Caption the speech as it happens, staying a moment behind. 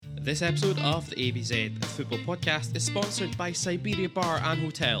This episode of the ABZ Football Podcast is sponsored by Siberia Bar and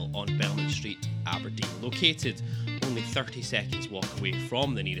Hotel on Belmont Street, Aberdeen. Located only 30 seconds walk away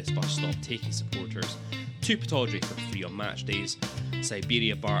from the nearest bus stop, taking supporters to Pittodrie for free on match days.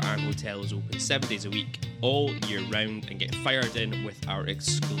 Siberia Bar and Hotel is open 7 days a week, all year round, and get fired in with our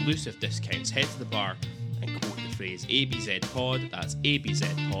exclusive discounts. Head to the bar and quote the phrase ABZ Pod, that's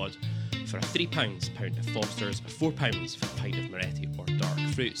ABZ Pod, for a £3 pint of Foster's, £4 for a pint of Moretti or dark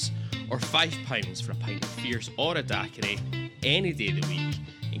fruits, or £5 for a pint of fierce or a daiquiri any day of the week,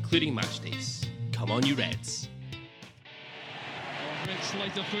 including match days. Come on, you Reds. Oh, red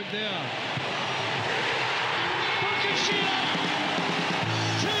slight of foot there.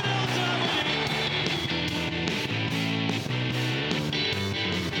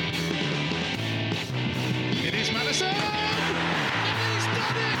 It is Madison! And he's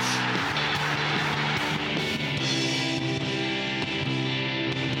done it!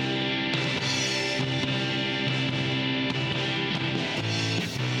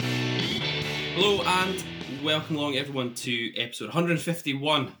 Hello and welcome along everyone to episode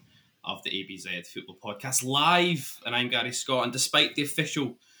 151 of the ABZ Football Podcast live, and I'm Gary Scott, and despite the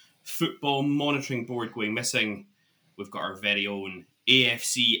official Football Monitoring Board going missing, we've got our very own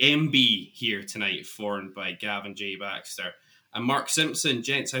AFC MB here tonight, formed by Gavin J. Baxter and Mark Simpson.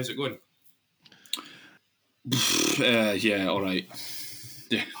 Gents, how's it going? Yeah, alright.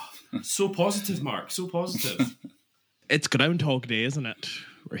 Yeah. So positive, Mark, so positive. It's Groundhog Day, isn't it?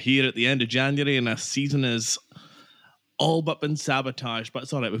 We're here at the end of January and a season is all but been sabotaged, but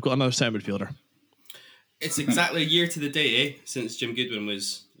it's all right. We've got another centre midfielder. It's exactly a year to the day, since Jim Goodwin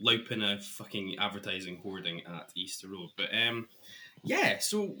was louping a fucking advertising hoarding at Easter Road. But yeah,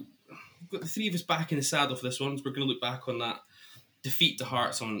 so we've got the three of us back in the saddle for this one. We're going to look back on that defeat to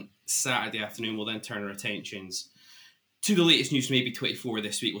Hearts on Saturday afternoon. We'll then turn our attentions to the latest news from AB24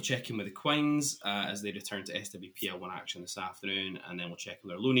 this week. We'll check in with the Quines as they return to SWPL1 action this afternoon, and then we'll check in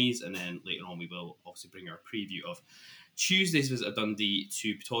with our loanies, and then later on we will obviously bring our preview of Tuesday's visit of Dundee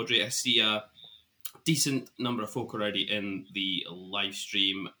to Pittodrie. I see a decent number of folk already in the live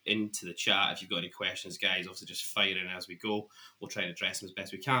stream into the chat. If you've got any questions, guys, obviously just fire in as we go. We'll try and address them as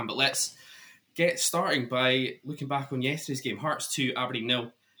best we can, but let's get starting by looking back on yesterday's game. Hearts 2, Aberdeen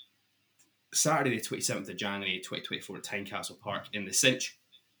 0. Saturday the 27th of January 2024 at Tynecastle Park in the Cinch.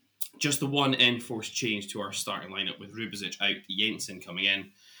 Just the one enforced change to our starting lineup, with Rubezic out, Jensen coming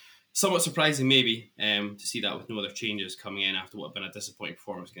in. Somewhat surprising maybe to see that with no other changes coming in after what had been a disappointing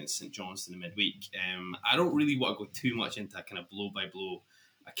performance against St Johnstone in midweek. I don't really want to go too much into a kind of blow-by-blow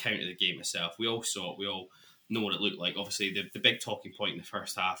account of the game itself. We all saw it, we all know what it looked like. Obviously the big talking point in the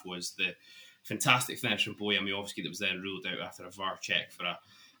first half was the fantastic finish from Bojan Miovski that was then ruled out after a VAR check for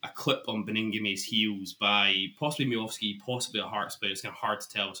a clip on Beninghame's heels by possibly Miovski, possibly a Hearts player. It's kind of hard to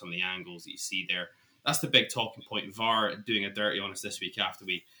tell with some of the angles that you see there. That's the big talking point. VAR doing a dirty on us this week after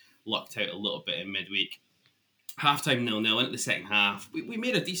we lucked out a little bit in midweek. Half-time 0-0 into the second half. We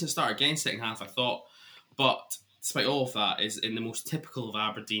made a decent start against second half, I thought. But despite all of that, is in the most typical of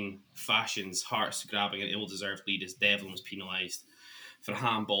Aberdeen fashions, Hearts grabbing an ill-deserved lead as Devlin was penalised for a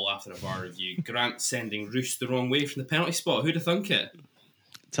handball after a VAR review. Grant sending Roos the wrong way from the penalty spot. Who'd have thunk it?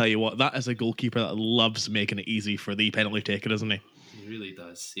 Tell you what, that is a goalkeeper that loves making it easy for the penalty taker, isn't he? He really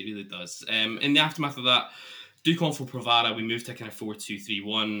does. He really does. In the aftermath of that, Ducon for Provara, we moved to kind of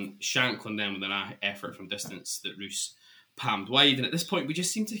 4-2-3-1. Shanklin then with an effort from distance that Roos palmed wide. And at this point, we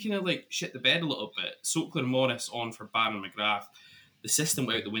just seemed to kind of like shit the bed a little bit. Soakler and Morris on for Barron McGrath. The system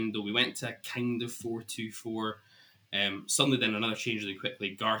went out the window. We went to a kind of 4-2-4. Suddenly then another change really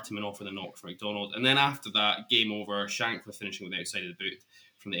quickly. Garteman off with a knock for McDonald. And then after that, game over. Shanklin finishing with the outside of the boot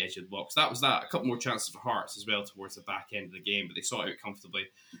from the edge of the box. That was that. A couple more chances for Hearts as well towards the back end of the game, but they saw it out comfortably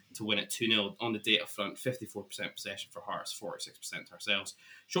to win it 2-0. On the data front, 54% possession for Hearts, 46% to ourselves.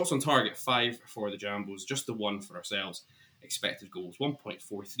 Shots on target, 5 for the Jambos, just the 1 for ourselves. Expected goals,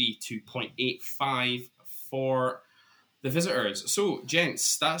 1.43, 2.85 for the visitors. So,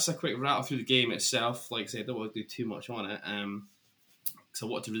 gents, that's a quick rattle through the game itself. Like I said, I don't want to do too much on it, because I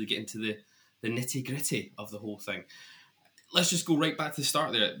want to really get into the nitty-gritty of the whole thing. Let's just go right back to the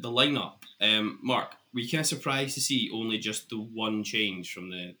start there. The lineup. Mark, were you kind of surprised to see only just the one change from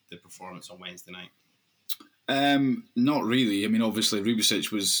the performance on Wednesday night? Not really. I mean, obviously,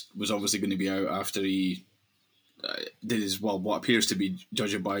 Rubezic was obviously going to be out after he did his, well, what appears to be,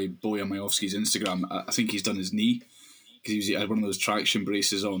 judged by Bojan Miovski's Instagram, I think he's done his knee, because he had one of those traction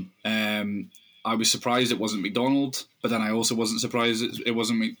braces on. I was surprised it wasn't McDonald, but then I also wasn't surprised it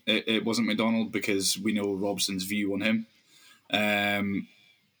wasn't McDonald, because we know Robson's view on him.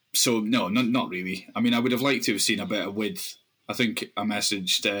 So no, not really. I mean, I would have liked to have seen a bit of width I think I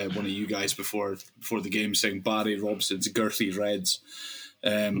messaged one of you guys before the game saying Barry Robson's girthy Reds,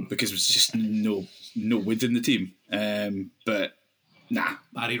 because there's just no width in the team. But nah,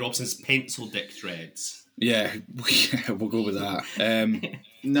 Barry Robson's pencil dick Reds. Yeah, we'll go with that.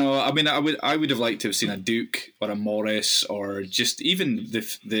 No, I mean, I would have liked to have seen a Duke or a Morris, or just even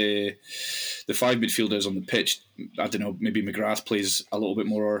the five midfielders on the pitch. I don't know, maybe McGrath plays a little bit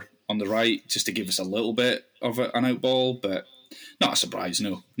more on the right, just to give us a little bit of an out ball, but not a surprise.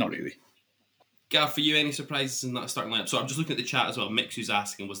 No, not really. Gav, for you, any surprises in that starting lineup? So I'm just looking at the chat as well. Mix, who's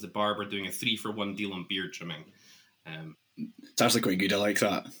asking, was the barber doing a 3-for-1 deal on beard trimming? It's actually quite good. I like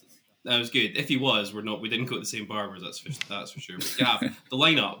that. That was good. If he was, we didn't go to the same barbers. That's for sure. But Gav, the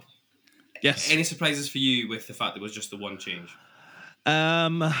lineup. Yes. Any surprises for you with the fact there was just the one change?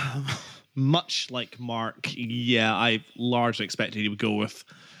 Much like Mark, yeah, I largely expected he would go with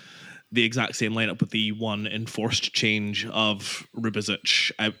the exact same lineup with the one enforced change of Rubicic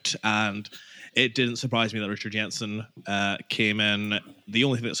out, and it didn't surprise me that Richard Jensen came in. The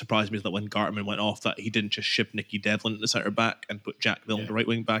only thing that surprised me is that when Gartman went off, that he didn't just ship Nicky Devlin to centre back and put Jack Milne to right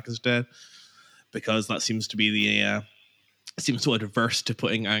wing back instead, because that seems to be seems so adverse to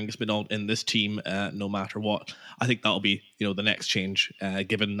putting Angus McDonald in this team, no matter what. I think that'll be the next change,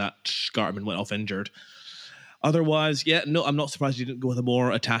 given that Gartman went off injured. Otherwise, no, I'm not surprised he didn't go with a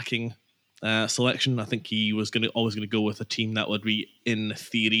more attacking selection. I think he was always going to go with a team that would be, in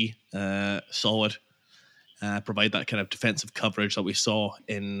theory, solid, provide that kind of defensive coverage that we saw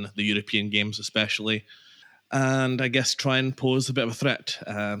in the European games especially, and I guess try and pose a bit of a threat.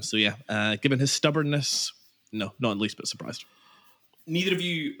 Given his stubbornness, no, not in the least bit surprised. Neither of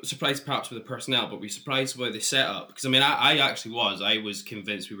you surprised perhaps with the personnel, but we surprised by the setup. Because I actually was. I was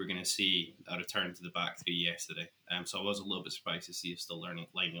convinced we were going to see a return to the back three yesterday. So I was a little bit surprised to see us still lining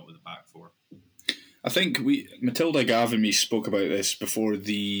up with the back four. I think Matilda, Gav and me spoke about this before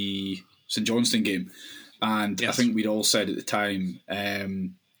the St Johnstone game. And yes. I think we'd all said at the time,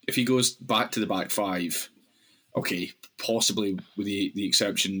 if he goes back to the back five, okay, possibly with the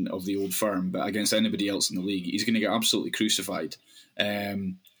exception of the Old Firm, but against anybody else in the league, he's going to get absolutely crucified.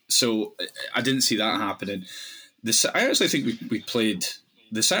 So I didn't see that happening. I actually think we played...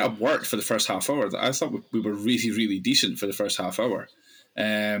 The setup worked for the first half hour. I thought we were really, really decent for the first half hour.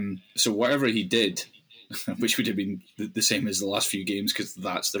 So whatever he did, which would have been the same as the last few games, because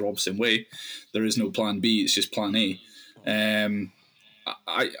that's the Robson way, there is no plan B, it's just plan A.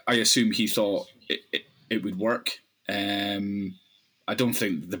 I assume he thought it would work. I don't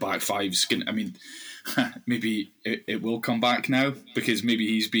think the back five's going to... I mean, maybe it will come back now, because maybe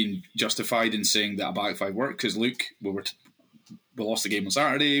he's been justified in saying that a back five worked, because look, we lost the game on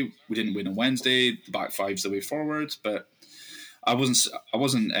Saturday, we didn't win on Wednesday, the back five's the way forward, but I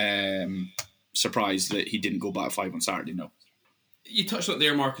wasn't surprised that he didn't go back five on Saturday, no. You touched on it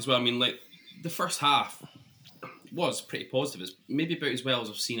there, Mark, as well. I mean, like, the first half was pretty positive. It's maybe about as well as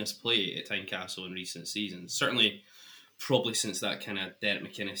I've seen us play at Tynecastle in recent seasons. Certainly, probably since that kind of Derek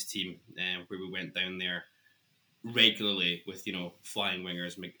McInnes team, where we went down there regularly with, flying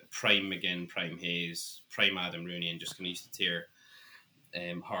wingers, prime McGinn, prime Hayes, prime Adam Rooney, and just kind of used to tear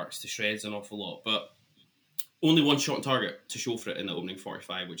Hearts to shreds an awful lot. But only one shot on target to show for it in the opening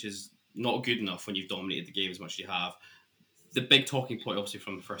 45, which is not good enough when you've dominated the game as much as you have. The big talking point, obviously,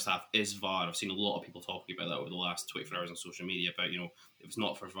 from the first half is VAR. I've seen a lot of people talking about that over the last 24 hours on social media about, if it's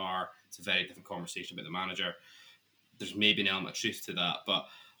not for VAR, it's a very different conversation about the manager. There's maybe an element of truth to that, but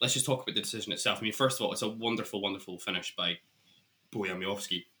let's just talk about the decision itself. I mean, first of all, it's a wonderful, wonderful finish by Bojan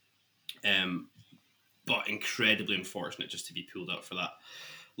Miovski, but incredibly unfortunate just to be pulled up for that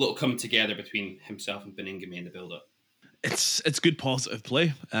little come together between himself and Beningame in the build-up. It's good positive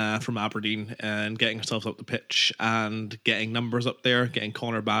play from Aberdeen and getting ourselves up the pitch and getting numbers up there, getting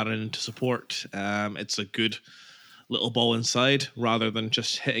Connor Barron to support. It's a good little ball inside rather than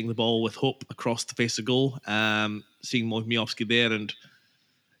just hitting the ball with hope across the face of goal. Seeing Miovski there and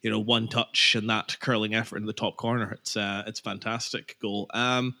one touch and that curling effort in the top corner, it's fantastic goal.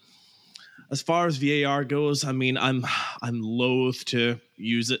 As far as VAR goes, I mean, I'm loath to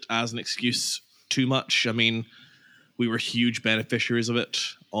use it as an excuse too much. I mean, we were huge beneficiaries of it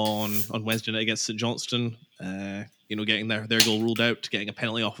on Wednesday night against St Johnstone. Getting their goal ruled out, getting a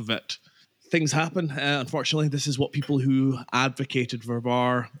penalty off of it. Things happen. Unfortunately, this is what people who advocated for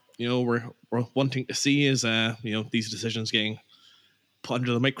VAR, were wanting to see is these decisions getting put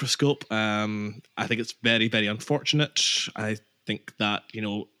under the microscope. I think it's very, very unfortunate. I think that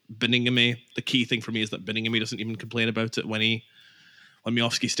Beningame, the key thing for me is that Beningame doesn't even complain about it when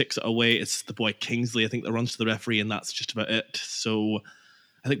Miovski sticks it away. It's the boy Kingsley, I think, that runs to the referee, and that's just about it. So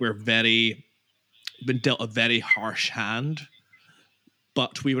I think we've been dealt a very harsh hand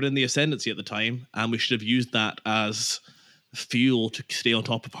but we were in the ascendancy at the time, and we should have used that as fuel to stay on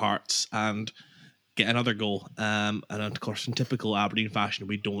top of Hearts and get another goal. And of course, in typical Aberdeen fashion,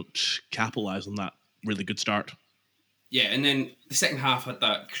 we don't capitalise on that really good start. Yeah, and then the second half had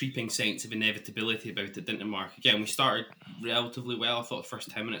that creeping sense of inevitability about it, didn't it, Mark? Again, we started relatively well. I thought the first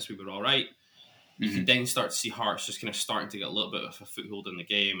 10 minutes we were all right. You could then start to see Hearts just kind of starting to get a little bit of a foothold in the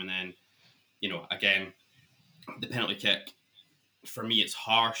game. And then, again, the penalty kick, for me, it's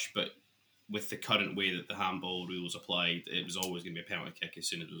harsh, but with the current way that the handball rules applied, it was always going to be a penalty kick as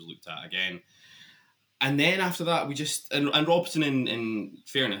soon as it was looked at again. And then after that, we just... And Robson, in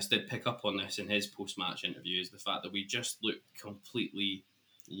fairness, did pick up on this in his post-match interview, is the fact that we just looked completely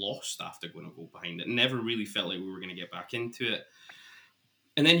lost after going a goal behind it. Never really felt like we were going to get back into it.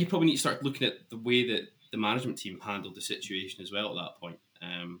 And then you probably need to start looking at the way that the management team handled the situation as well at that point.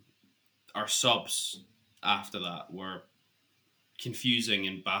 Our subs after that were confusing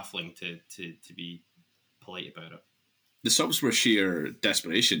and baffling to be polite about it. The subs were sheer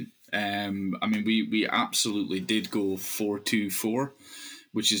desperation. We absolutely did go 4-2-4,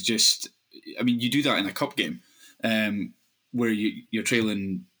 which is just... you do that in a cup game where you're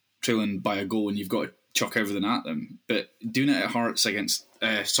trailing by a goal and you've got to chuck everything at them. But doing it at Hearts against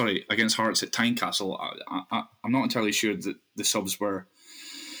Hearts at Tynecastle, I'm not entirely sure that the subs were...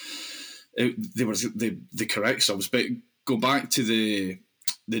 They were the correct subs. But go back to the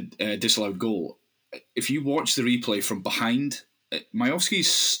disallowed goal. If you watch the replay from behind,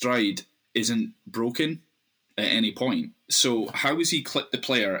 Majowski's stride isn't broken at any point. So how has he clipped the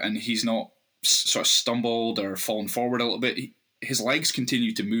player and he's not sort of stumbled or fallen forward a little bit? His legs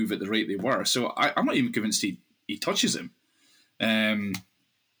continue to move at the rate they were. So I'm not even convinced he touches him.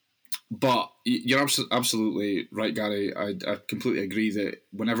 But you're absolutely right, Gary. I completely agree that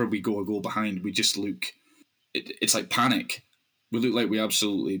whenever we go a goal behind, we just look... It's like panic. We look like we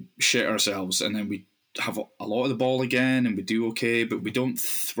absolutely shit ourselves, and then we have a lot of the ball again, and we do okay, but we don't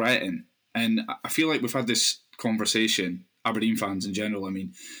threaten. And I feel like we've had this conversation, Aberdeen fans in general,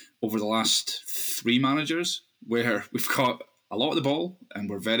 over the last 3 managers, where we've got a lot of the ball, and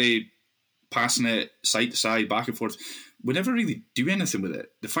we're very passing it side to side, back and forth. We never really do anything with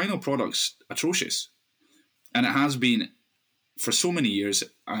it. The final product's atrocious. And it has been for so many years,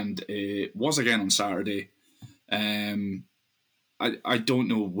 and it was again on Saturday. I don't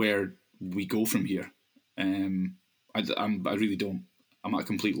know where we go from here. I really don't. I'm at a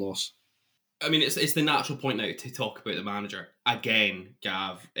complete loss. It's the natural point now to talk about the manager again,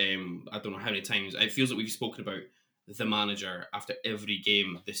 Gav. I don't know how many times it feels like we've spoken about the manager after every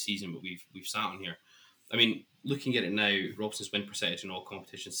game this season, but we've sat on here. Looking at it now, Robson's win percentage in all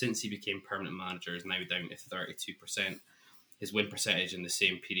competitions since he became permanent manager is now down to 32%. His win percentage in the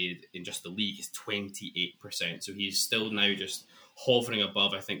same period in just the league is 28%. So he's still now just hovering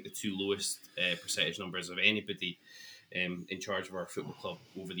above, I think, the 2 lowest percentage numbers of anybody in charge of our football club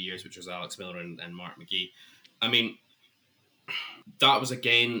over the years, which was Alex Miller and Mark McGee. That was,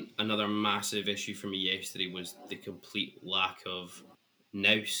 again, another massive issue for me yesterday, was the complete lack of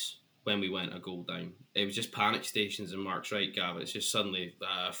nous when we went a goal down. It was just panic stations, and Mark's right, Gav. It's just suddenly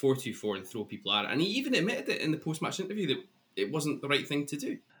 4-2-4 and throw people at it. And he even admitted it in the post-match interview that it wasn't the right thing to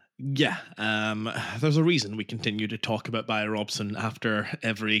do. Yeah, there's a reason we continue to talk about Barry Robson after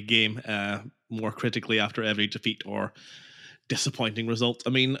every game, more critically after every defeat or disappointing result.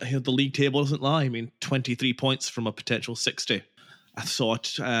 The league table doesn't lie. 23 points from a potential 60. I saw it,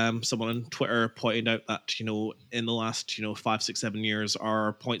 someone on Twitter pointed out that, in the last, 5, 6, 7 years,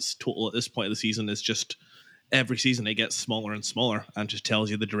 our points total at this point of the season is just every season it gets smaller and smaller, and just tells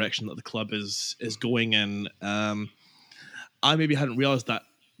you the direction that the club is going in. I maybe hadn't realised that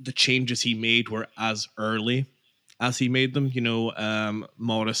the changes he made were as early as he made them.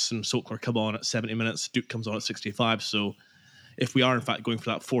 Morris and Sokler come on at 70 minutes, Duke comes on at 65. So if we are in fact going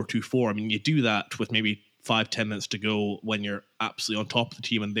for that 4-2-4, you do that with maybe 5-10 minutes to go when you're absolutely on top of the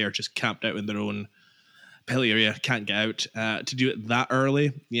team and they're just camped out in their own penalty area, can't get out. To do it that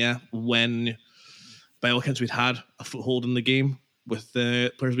early, when by all accounts we'd had a foothold in the game with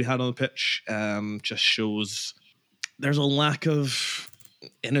the players we had on the pitch, just shows there's a lack of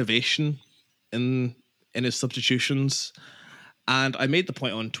innovation in his substitutions. And I made the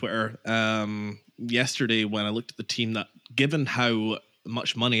point on Twitter yesterday when I looked at the team that, given how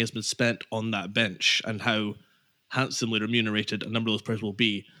much money has been spent on that bench and how handsomely remunerated a number of those players will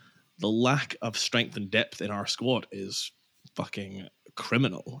be, the lack of strength and depth in our squad is fucking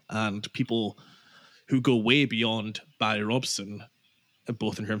criminal. And people who go way beyond Barry Robson,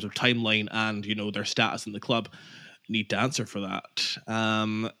 both in terms of timeline and, their status in the club, need to answer for that.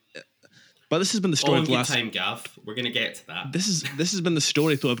 But this has been the story All of in the good last time, Gav. We're going to get to that. This has been the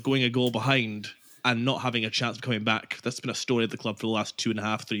story though of going a goal behind and not having a chance of coming back. That's been a story of the club for the last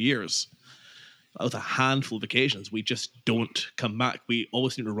 2.5, 3 years. With a handful of occasions, we just don't come back. We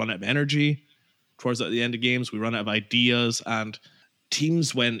always seem to run out of energy towards the end of games. We run out of ideas, and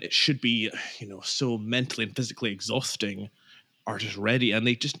teams, when it should be, so mentally and physically exhausting, are just ready, and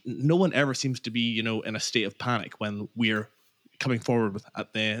no one ever seems to be, in a state of panic when we're coming forward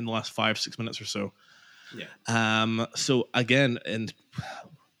in the last 5-6 minutes or so. Yeah. So again, and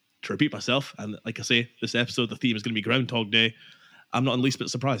to repeat myself, and like I say, this episode, the theme is going to be Groundhog Day. I'm not in the least bit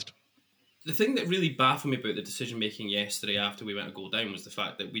surprised. The thing that really baffled me about the decision-making yesterday after we went a goal down was the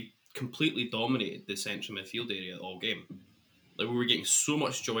fact that we completely dominated the central midfield area all game. Like, we were getting so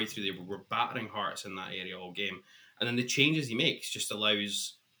much joy through there. We were battering Hearts in that area all game. And then the changes he makes just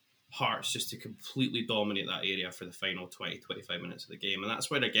allows Hearts just to completely dominate that area for the final 20-25 minutes of the game. And that's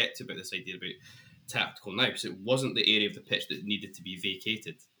where I get to about this idea about tactical now, because it wasn't the area of the pitch that needed to be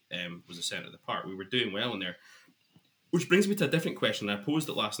vacated, was the centre of the park. We were doing well in there. Which brings me to a different question. I posed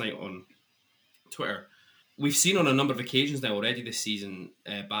it last night on Twitter. We've seen on a number of occasions now already this season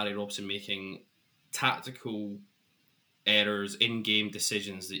Barry Robson making tactical errors, in-game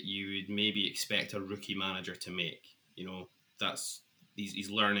decisions that you would maybe expect a rookie manager to make. He's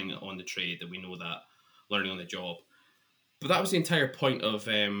learning on the trade, that we know that, learning on the job. But that was the entire point of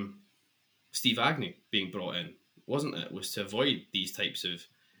Steve Agnew being brought in, wasn't it? Was to avoid these types of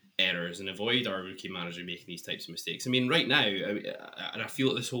errors and avoid our rookie manager making these types of mistakes. I mean, right now, and I feel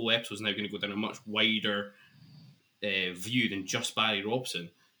that this whole episode is now going to go down a much wider view than just Barry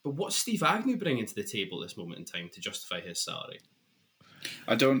Robson. But what's Steve Agnew bringing to the table at this moment in time to justify his salary?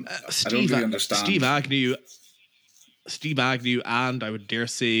 I don't really understand. Steve Agnew, and I would dare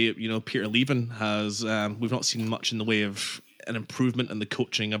say, Peter Leven has. We've not seen much in the way of an improvement in the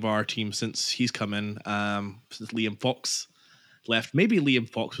coaching of our team since he's come in. Since Liam Fox left. Maybe Liam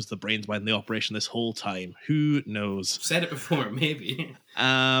Fox was the brains behind the operation this whole time. Who knows? I've said it before, maybe.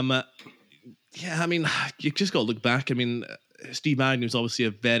 Yeah, I mean, you just got to look back. I mean, Steve Agnew is obviously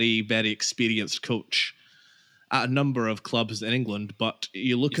a very, very experienced coach at a number of clubs in England, but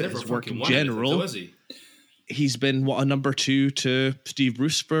you look at his work in general. He's been a number 2 to Steve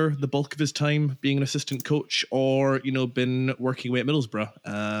Bruce for the bulk of his time being an assistant coach, or been working away at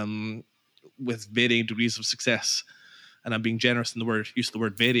Middlesbrough with varying degrees of success. And I'm being generous in the use of the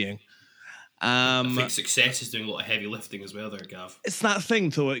word varying. I think success is doing a lot of heavy lifting as well there, Gav. It's that thing,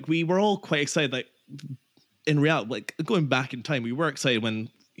 though. Like, we were all quite excited. Like, in reality, like, going back in time, we were excited when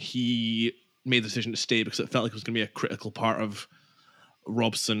he made the decision to stay, because it felt like it was going to be a critical part of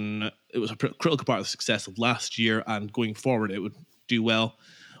Robson. It was a critical part of the success of last year, and going forward, it would do well.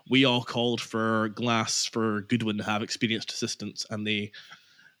 We all called for Glass, for Goodwin to have experienced assistants, and they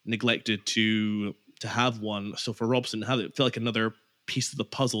neglected to have one. So for Robson to have it felt like another piece of the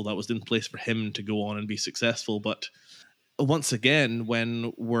puzzle that was in place for him to go on and be successful. But once again,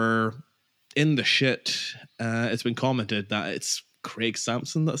 when we're in the shit, it's been commented that it's Craig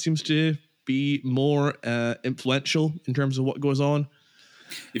Sampson that seems to be more influential in terms of what goes on.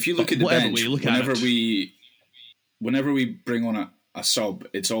 If you look at the bench, whenever we bring on a sub,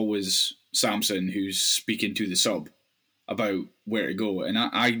 it's always Sampson who's speaking to the sub about where to go. And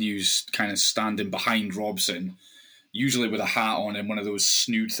Agnew's kind of standing behind Robson, usually with a hat on and one of those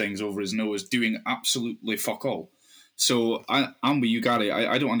snood things over his nose, doing absolutely fuck all. So I'm with you, Gary.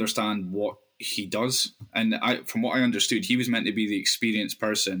 I don't understand what he does. And from what I understood, he was meant to be the experienced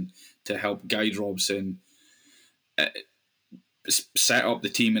person to help guide Robson, set up the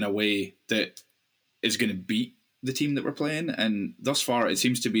team in a way that is going to beat the team that we're playing, and thus far it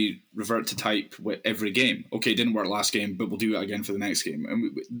seems to be revert to type with every game. Okay, it didn't work last game, but we'll do it again for the next game.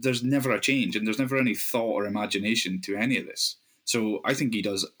 And there's never a change, and there's never any thought or imagination to any of this. So I think he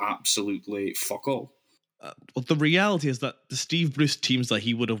does absolutely fuck all. Well, the reality is that the Steve Bruce teams that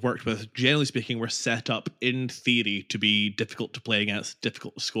he would have worked with, generally speaking, were set up in theory to be difficult to play against,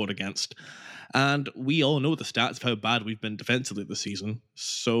 difficult to score against. And we all know the stats of how bad we've been defensively this season.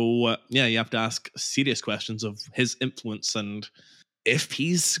 So, you have to ask serious questions of his influence and if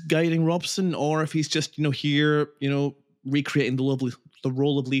he's guiding Robson or if he's just, here, recreating the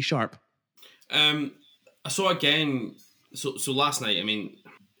role of Lee Sharp. So last night, I mean,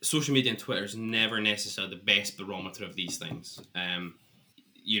 social media and Twitter is never necessarily the best barometer of these things.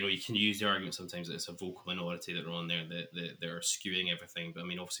 You can use the argument sometimes that it's a vocal minority that are on there that are skewing everything. But I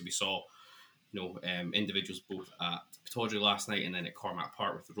mean, obviously we saw individuals both at Pittodrie last night and then at Cormac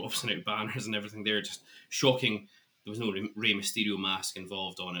Park with the Robson out banners and everything there. Just shocking. There was no Rey Mysterio mask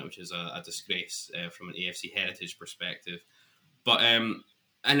involved on it, which is a disgrace from an AFC heritage perspective. But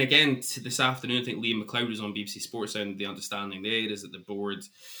And again, this afternoon, I think Liam McLeod was on BBC Sports, and the understanding there is that the board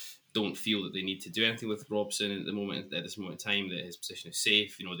don't feel that they need to do anything with Robson at this moment in time, that his position is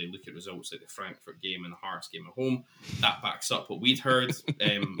safe. You know, they look at results like the Frankfurt game and the Hearts game at home. That backs up what we'd heard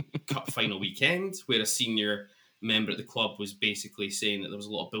cup final weekend, where a senior member at the club was basically saying that there was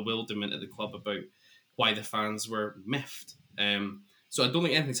a lot of bewilderment at the club about why the fans were miffed. So I don't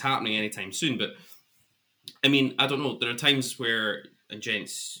think anything's happening anytime soon, but I mean, I don't know. There are times where, and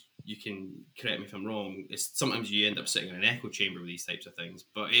gents, you can correct me if I'm wrong, sometimes you end up sitting in an echo chamber with these types of things,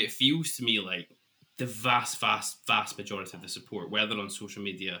 but it feels to me like the vast majority of the support, whether on social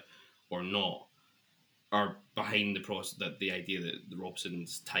media or not, are behind the process, that the idea that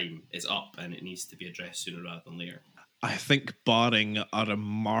Robson's time is up and it needs to be addressed sooner rather than later. I think barring a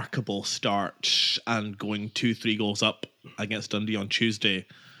remarkable start and going 2-3 goals up against Dundee on Tuesday,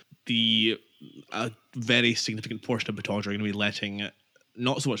 a very significant portion of Battage are going to be letting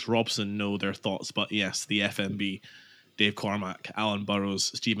not so much Robson know their thoughts, but yes, the FMB, Dave Cormack, Alan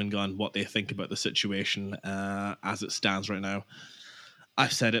Burrows, Stephen Gunn, what they think about the situation as it stands right now.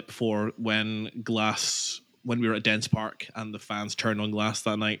 I've said it before, when we were at Dens Park and the fans turned on Glass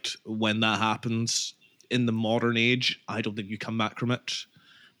that night, when that happens in the modern age, I don't think you come back from it.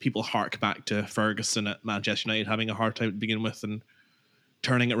 People hark back to Ferguson at Manchester United having a hard time to begin with and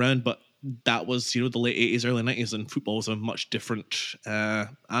turning it around, but that was, the late 80s, early 90s, and football was a much different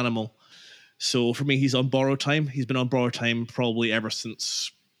animal. So for me, he's on borrowed time. He's been on borrowed time probably ever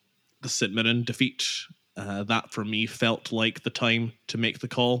since the St Mirren defeat. That for me felt like the time to make the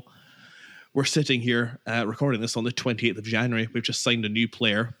call. We're sitting here recording this on the 28th of January. We've just signed a new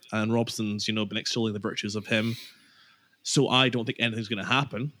player, and Robson's, been extolling the virtues of him. So I don't think anything's going to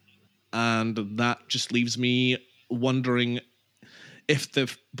happen. And that just leaves me wondering if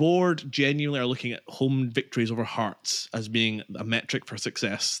the board genuinely are looking at home victories over Hearts as being a metric for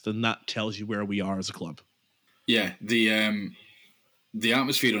success, then that tells you where we are as a club. Yeah, the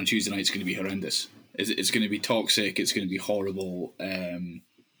atmosphere on Tuesday night is going to be horrendous. It's going to be toxic. It's going to be horrible. And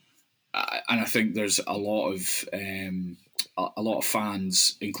I think there's a lot of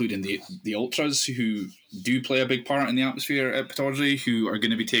fans, including the ultras, who do play a big part in the atmosphere at Pittodrie, who are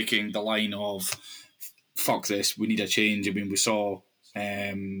going to be taking the line of "fuck this, we need a change." I mean, we saw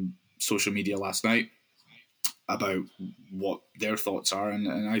social media last night about what their thoughts are,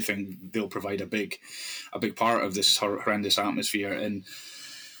 and I think they'll provide a big part of this horrendous atmosphere.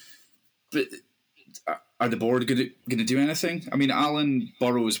 But are the board going to do anything? I mean, Alan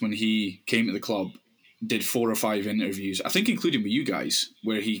Burrows, when he came to the club, did 4 or 5 interviews, I think including with you guys,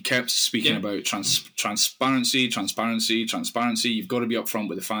 where he kept speaking about transparency. You've got to be upfront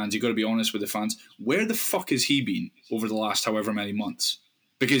with the fans. You've got to be honest with the fans. Where the fuck has he been over the last however many months?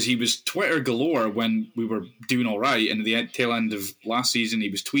 Because he was Twitter galore when we were doing all right, and at the tail end of last season, he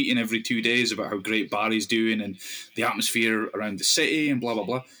was tweeting every 2 days about how great Barry's doing and the atmosphere around the city and blah, blah,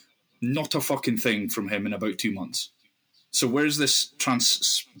 blah. Not a fucking thing from him in about 2 months. So where's this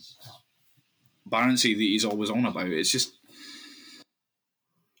transparency that he's always on about? It's just...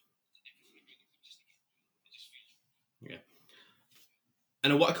 Yeah.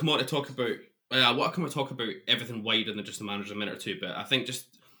 And I want to come on to talk about... everything wider than just the manager in a minute or two, but I think just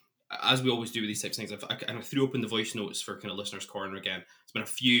as we always do with these types of things, I threw open the voice notes for kind of listeners' corner again. It's been a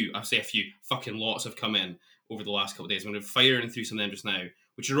few, fucking lots have come in over the last couple of days. I'm going to be firing through some of them just now,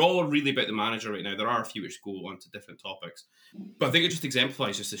 which are all really about the manager right now. There are a few which go on to different topics, but I think it just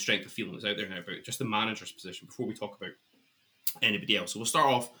exemplifies just the strength of feeling that's out there now about just the manager's position before we talk about anybody else. So we'll start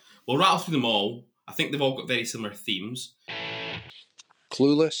off, we'll rattle through them all. I think they've all got very similar themes.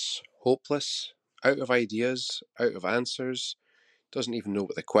 Clueless, hopeless, out of ideas, out of answers, doesn't even know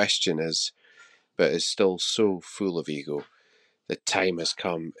what the question is, but is still so full of ego. The time has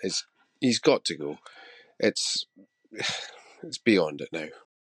come. He's got to go. It's beyond it now.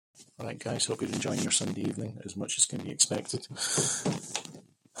 Right, guys, hope you're enjoying your Sunday evening as much as can be expected.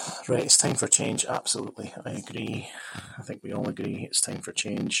 Right, it's time for change, absolutely. I agree. I think we all agree it's time for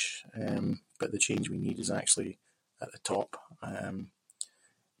change, but the change we need is actually at the top.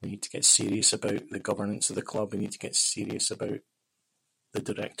 We need to get serious about the governance of the club. We need to get serious about the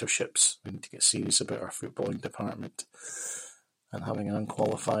directorships. We need to get serious about our footballing department. And having an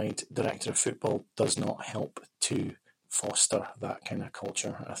unqualified director of football does not help to foster that kind of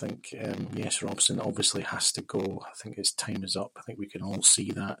culture. I think, yes, Robson obviously has to go. I think his time is up. I think we can all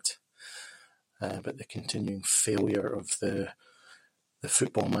see that. But the continuing failure of the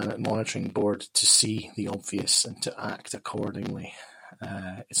football monitoring board to see the obvious and to act accordingly,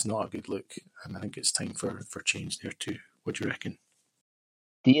 it's not a good look. And I think it's time for change there too. What do you reckon?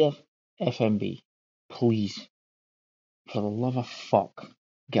 Dear FMB, please, for the love of fuck,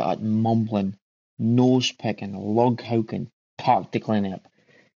 get at mumbling, nose picking, lug hooking, tactically up,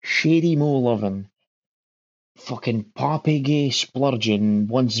 shady mo loving, fucking Pape Gay splurging,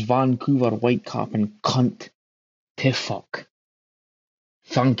 once Vancouver Whitecapping cunt to fuck.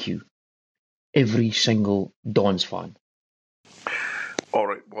 Thank you, every single Dons fan.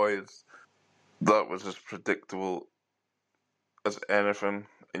 Alright, boys. That was as predictable as anything.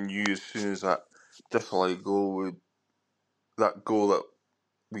 I knew as soon as that disallowed goal that goal that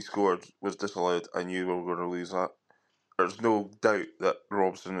we scored was disallowed, I knew we were going to lose that. There's no doubt that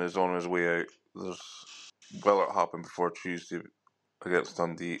Robson is on his way out. Whether it happened before Tuesday against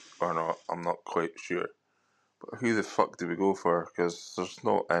Dundee or not, I'm not quite sure. But who the fuck do we go for? Because there's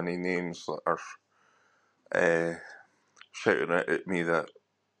not any names that are shouting at me that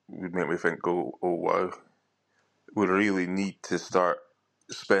would make me think, oh wow. We really need to start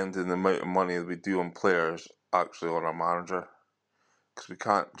spending the amount of money that we do on players actually on our manager. Because we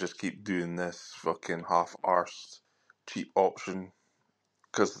can't just keep doing this fucking half-arsed cheap option.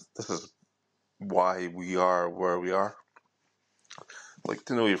 Because this is why we are where we are. I'd like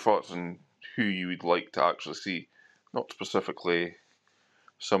to know your thoughts on who you would like to actually see. Not specifically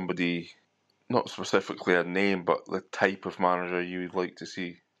somebody, not specifically a name, but the type of manager you would like to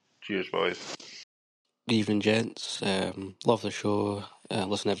see. Cheers, boys. Good evening, gents. Love the show.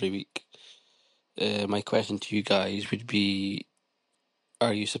 Listen every week. My question to you guys would be,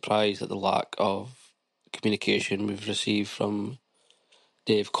 are you surprised at the lack of communication we've received from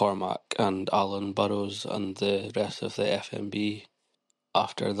Dave Cormack and Alan Burrows and the rest of the FMB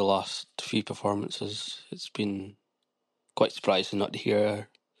after the last few performances? It's been quite surprising not to hear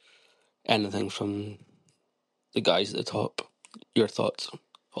anything from the guys at the top. Your thoughts?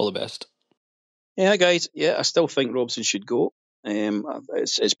 All the best. Yeah, guys. Yeah, I still think Robson should go.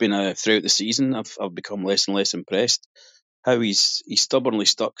 It's been throughout the season. I've become less and less impressed how he's stubbornly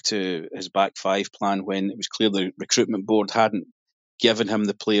stuck to his back five plan when it was clear the recruitment board hadn't given him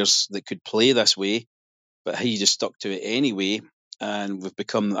the players that could play this way, but he just stuck to it anyway, and we've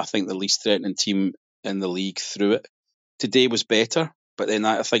become, I think, the least threatening team in the league through it. Today was better, but then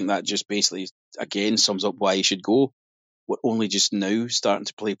I think that just basically again sums up why he should go. We're only just now starting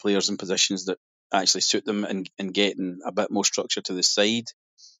to play players in positions that actually suit them and getting a bit more structure to the side.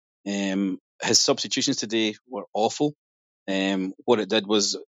 His substitutions today were awful. What it did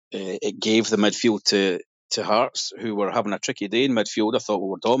was it gave the midfield to Hearts, who were having a tricky day in midfield. I thought we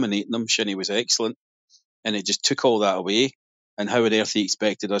were dominating them. Shinnie was excellent, and it just took all that away. And how on earth he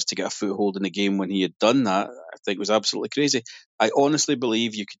expected us to get a foothold in the game when he had done that, I think was absolutely crazy. I honestly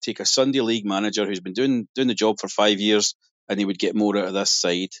believe you could take a Sunday League manager who's been doing the job for 5 years and he would get more out of this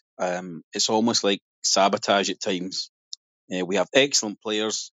side. It's almost like sabotage at times. We have excellent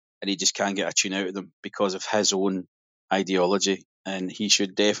players and he just can't get a tune out of them because of his own ideology, and he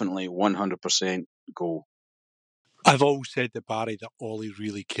should definitely 100% go. I've always said to Barry that all he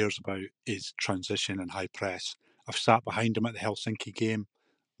really cares about is transition and high press. I've sat behind him at the Helsinki game.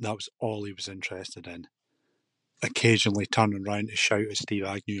 That was all he was interested in. Occasionally turning around to shout at Steve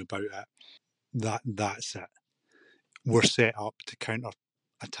Agnew about it. That's it. We're set up to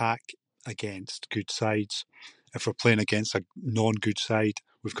counter-attack against good sides. If we're playing against a non-good side,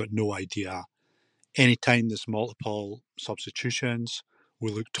 we've got no idea. Anytime there's multiple substitutions,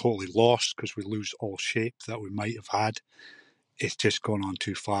 we look totally lost because we lose all shape that we might have had. It's just gone on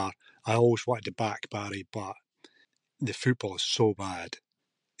too far. I always wanted to back Barry, but the football is so bad.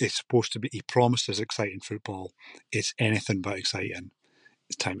 It's supposed to be, he promised us exciting football. It's anything but exciting.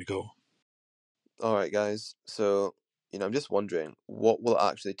 It's time to go. All right, guys. So, I'm just wondering, what will it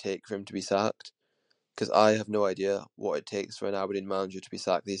actually take for him to be sacked? Because I have no idea what it takes for an Aberdeen manager to be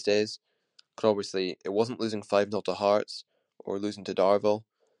sacked these days. Because obviously, it wasn't losing 5-0 to Hearts, or losing to Darvel,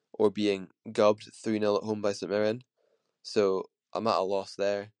 or being gubbed 3-0 at home by St Mirren. So, I'm at a loss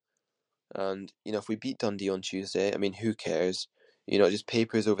there. And, if we beat Dundee on Tuesday, who cares? It just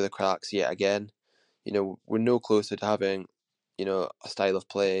papers over the cracks yet again. We're no closer to having, a style of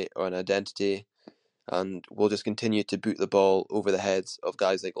play or an identity. And we'll just continue to boot the ball over the heads of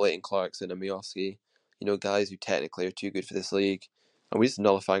guys like Leighton Clarkson and Miovski, guys who technically are too good for this league. And we're just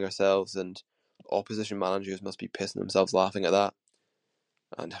nullifying ourselves, and opposition managers must be pissing themselves laughing at that.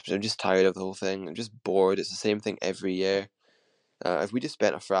 And I'm just tired of the whole thing. I'm just bored. It's the same thing every year. If we just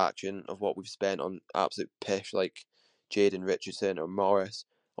spent a fraction of what we've spent on absolute pish like Jayden Richardson or Morris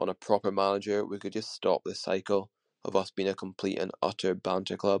on a proper manager, we could just stop this cycle of us being a complete and utter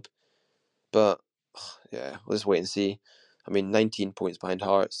banter club. But yeah, we'll just wait and see. 19 points behind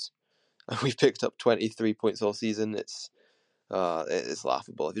Hearts. We've picked up 23 points all season. It's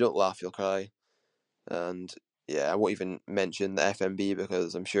laughable. If you don't laugh, you'll cry. And I won't even mention the FMB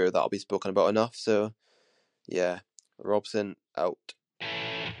because I'm sure that'll be spoken about enough. So, yeah, Robson out.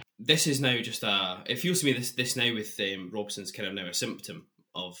 This is now just it feels to me this now with Robson's kind of now a symptom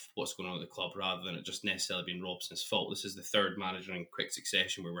of what's going on at the club rather than it just necessarily being Robson's fault. This is the third manager in quick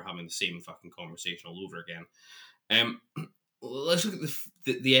succession where we're having the same fucking conversation all over again. Let's look at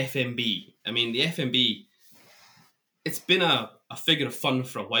the FMB. I mean, the FMB, it's been a figure of fun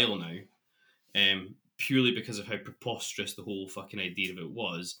for a while now, purely because of how preposterous the whole fucking idea of it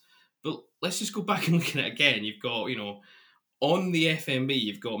was. But let's just go back and look at it again. You've got, on the FMB,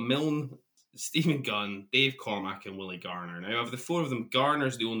 you've got Milne, Stephen Gunn, Dave Cormack, and Willie Garner. Now, of the four of them,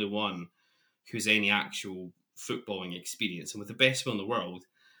 Garner's the only one who's any actual footballing experience, and with the best will in the world,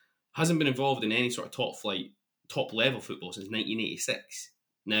 hasn't been involved in any sort of top level football since 1986.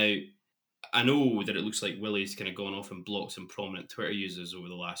 Now, I know that it looks like Willie's kind of gone off and blocked some prominent Twitter users over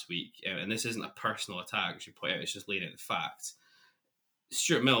the last week, and this isn't a personal attack, as you point out, it's just laying out the facts.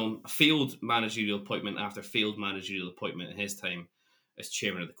 Stuart Milne, a failed managerial appointment after failed managerial appointment in his time as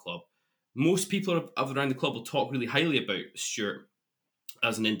chairman of the club. Most people around the club will talk really highly about Stuart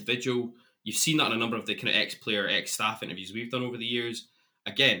as an individual. You've seen that in a number of the kind of ex-player, ex-staff interviews we've done over the years.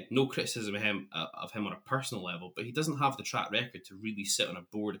 Again, no criticism of him on a personal level, but he doesn't have the track record to really sit on a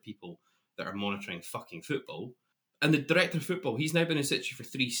board of people that are monitoring fucking football. And the director of football, he's now been in situ for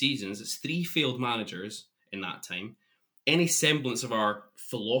 3 seasons. It's 3 failed managers in that time. Any semblance of our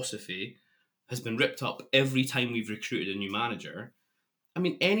philosophy has been ripped up every time we've recruited a new manager. I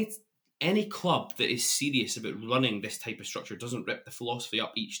mean, any club that is serious about running this type of structure doesn't rip the philosophy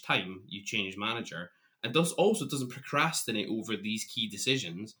up each time you change manager, and doesn't procrastinate over these key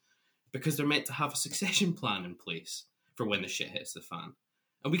decisions because they're meant to have a succession plan in place for when the shit hits the fan.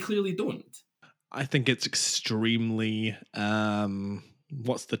 And we clearly don't. I think it's extremely,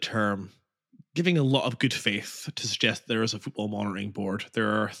 what's the term? Giving a lot of good faith to suggest there is a football monitoring board.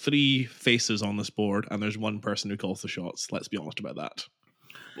 There are 3 faces on this board, and there's one person who calls the shots. Let's be honest about that.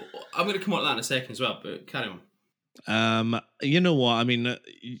 Well, I'm going to come on to that in a second as well, but carry on. You know what? I mean,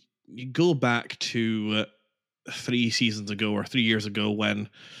 you go back to 3 seasons ago or 3 years ago when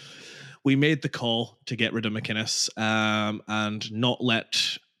we made the call to get rid of McInnes and not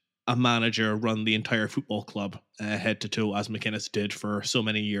let a manager run the entire football club head to toe as McInnes did for so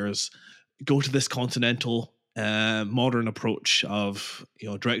many years. Go to this continental modern approach of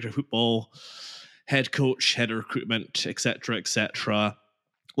director of football, head coach, head of recruitment, etc., etc.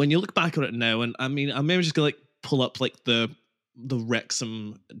 When you look back on it now, and I mean, I'm maybe just gonna pull up the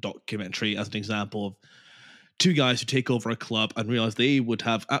Wrexham documentary as an example of 2 guys who take over a club and realize they would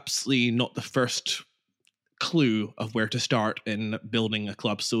have absolutely not the first clue of where to start in building a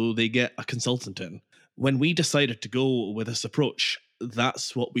club, so they get a consultant in. When we decided to go with this approach,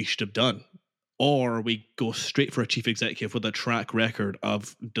 that's what we should have done. Or we go straight for a chief executive with a track record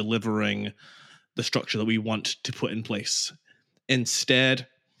of delivering the structure that we want to put in place. Instead,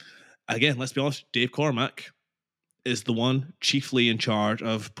 again, let's be honest, Dave Cormack is the one chiefly in charge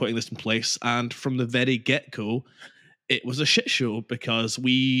of putting this in place. And from the very get-go, it was a shit show because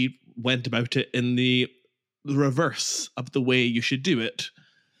we went about it in the reverse of the way you should do it,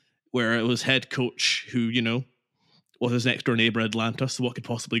 where it was head coach who, was his next door neighbour in Atlanta, so what could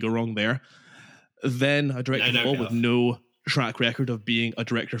possibly go wrong there? Then a director of football with no track record of being a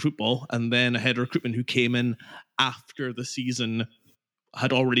director of football, and then a head of recruitment who came in after the season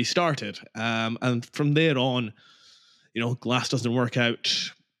had already started. And from there on, Glass doesn't work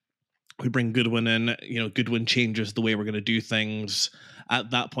out. We bring Goodwin in, Goodwin changes the way we're going to do things.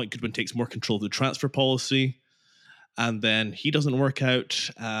 At that point, Goodwin takes more control of the transfer policy. And then he doesn't work out.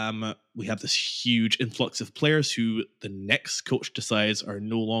 We have this huge influx of players who the next coach decides are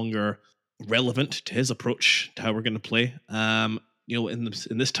no longer relevant to his approach to how we're going to play.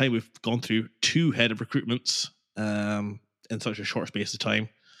 In this time, we've gone through 2 head of recruitments in such a short space of time.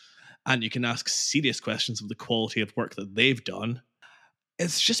 And you can ask serious questions of the quality of work that they've done.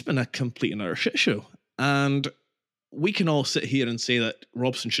 It's just been a complete and utter shit show. And we can all sit here and say that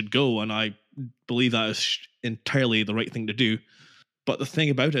Robson should go, and I believe that is entirely the right thing to do. But the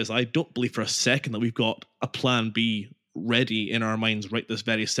thing about it is, I don't believe for a second that we've got a plan B ready in our minds right this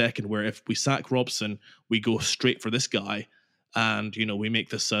very second, where if we sack Robson, we go straight for this guy, and we make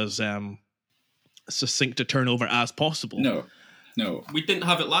this as succinct a turnover as possible. No. We didn't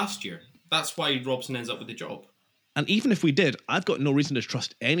have it last year. That's why Robson ends up with the job. And even if we did, I've got no reason to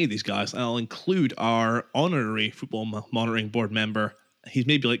trust any of these guys. And I'll include our honorary football monitoring board member. He's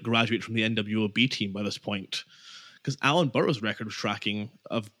maybe graduated from the NWOB team by this point, because Alan Burrow's record of tracking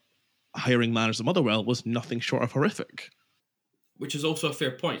of hiring managers at Motherwell was nothing short of horrific. Which is also a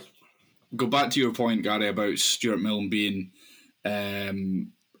fair point. go back to your point, Gary, about Stuart Milne being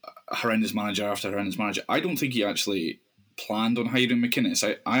horrendous manager after horrendous manager. I don't think he actually planned on hiring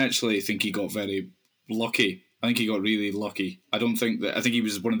McInnes. I actually think he got very lucky. I think he got really lucky. I think he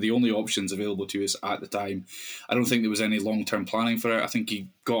was one of the only options available to us at the time. I don't think there was any long-term planning for it. I think he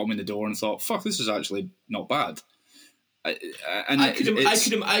got him in the door and thought, fuck, this is actually not bad. I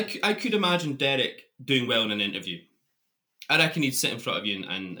could imagine Derek doing well in an interview. I reckon he'd sit in front of you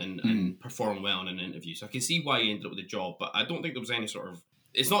and perform well in an interview. So I can see why he ended up with the job, but I don't think there was any sort of...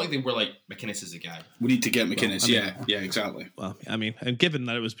 It's not like they were like, McInnes is the guy. We need to get McInnes, Well, yeah, exactly. Well, I mean, and given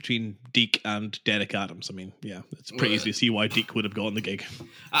that it was between Deke and Derek Adams, I mean, yeah, it's pretty easy to see why Deke would have gotten the gig.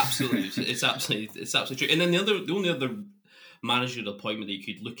 Absolutely, it's absolutely true. And then the only other managerial appointment that you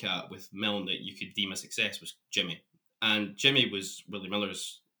could look at with Milne that you could deem a success was Jimmy, and Jimmy was Willie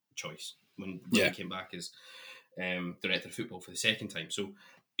Miller's choice when he came back as director of football for the second time. So,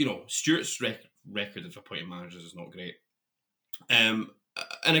 Stuart's record of appointing managers is not great. And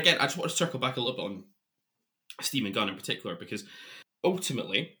again, I just want to circle back a little bit on Stephen Gunn in particular, because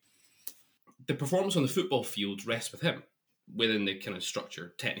ultimately the performance on the football field rests with him within the kind of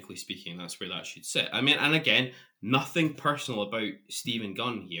structure. Technically speaking, that's where that should sit. I mean, and again, nothing personal about Stephen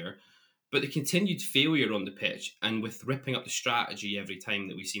Gunn here, but the continued failure on the pitch and with ripping up the strategy every time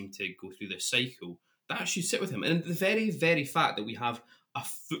that we seem to go through this cycle, that should sit with him. And the very, very fact that we have a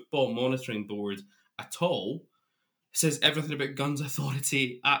football monitoring board at all says everything about Gunn's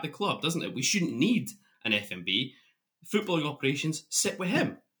authority at the club, doesn't it? We shouldn't need an FMB. Footballing operations sit with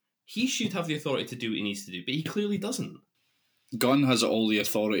him. He should have the authority to do what he needs to do, but he clearly doesn't. Gunn has all the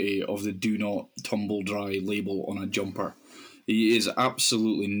authority of the do not tumble dry label on a jumper. He is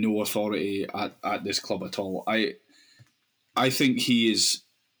absolutely no authority at this club at all. I think he is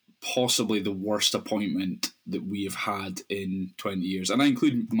possibly the worst appointment that we have had in 20 years. And I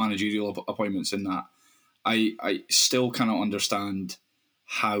include managerial appointments in that. I still cannot understand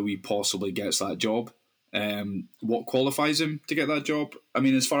how he possibly gets that job. What qualifies him to get that job? I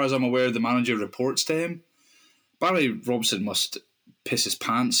mean, as far as I'm aware, the manager reports to him. Barry Robson must piss his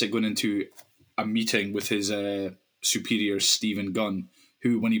pants at going into a meeting with his superior, Stephen Gunn,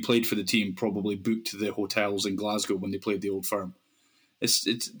 who, when he played for the team, probably booked the hotels in Glasgow when they played the Old Firm.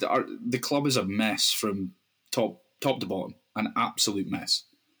 The club is a mess from top to bottom, an absolute mess.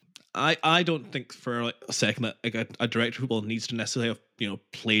 I don't think for a second that a director of football needs to necessarily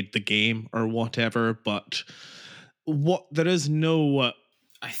have played the game or whatever, but there is no.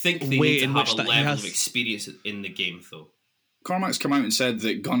 I think they need to have a level of experience in the game, though. Cormac's come out and said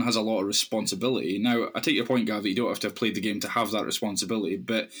that Gunn has a lot of responsibility. Now, I take your point, Gav, that you don't have to have played the game to have that responsibility,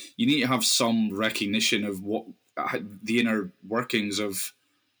 but you need to have some recognition of what the inner workings of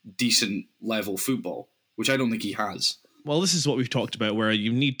decent level football, which I don't think he has. Well, this is what we've talked about, where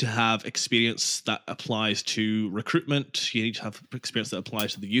you need to have experience that applies to recruitment. You need to have experience that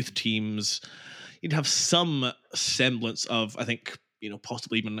applies to the youth teams. You need to have some semblance of, I think,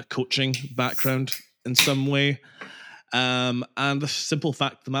 possibly even a coaching background in some way. And the simple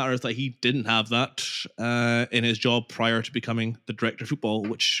fact of the matter is that he didn't have that in his job prior to becoming the director of football,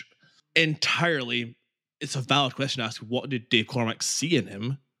 which entirely, it's a valid question to ask, what did Dave Cormack see in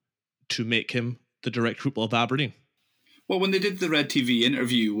him to make him the director of football of Aberdeen? Well, when they did the Red TV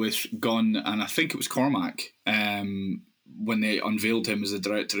interview with Gunn, and I think it was Cormac, when they unveiled him as the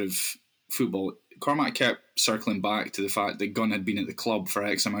director of football, Cormac kept circling back to the fact that Gunn had been at the club for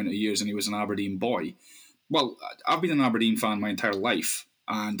X amount of years and he was an Aberdeen boy. Well, I've been an Aberdeen fan my entire life,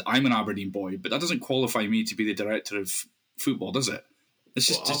 and I'm an Aberdeen boy, but that doesn't qualify me to be the director of football, does it?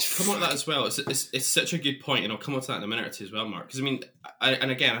 I'll come on to that as well. It's such a good point, and I'll come on to that in a minute or two as well, Mark. Because I mean,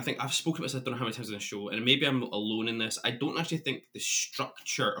 I think I've spoken about this, I don't know how many times on the show, and maybe I'm alone in this. I don't actually think the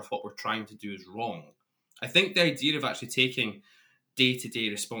structure of what we're trying to do is wrong. I think the idea of actually taking day-to-day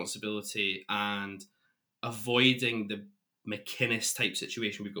responsibility and avoiding the McInnes type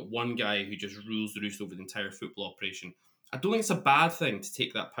situation, we've got one guy who just rules the roost over the entire football operation. I don't think it's a bad thing to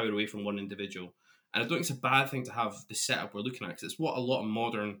take that power away from one individual. And I don't think it's a bad thing to have the setup we're looking at, because it's what a lot of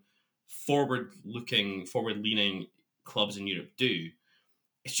modern, forward-leaning clubs in Europe do.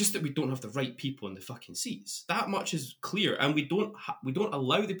 It's just that we don't have the right people in the fucking seats. That much is clear, and we don't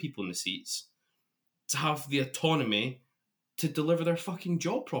allow the people in the seats to have the autonomy to deliver their fucking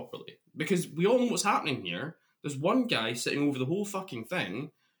job properly. Because we all know what's happening here. There's one guy sitting over the whole fucking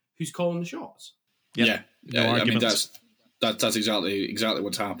thing who's calling the shots. Yep. Yeah, I mean that's exactly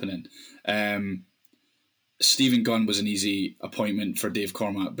what's happening. Stephen Gunn was an easy appointment for Dave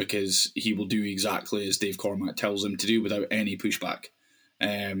Cormack because he will do exactly as Dave Cormack tells him to do without any pushback,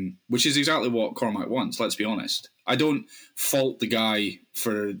 which is exactly what Cormack wants, let's be honest. I don't fault the guy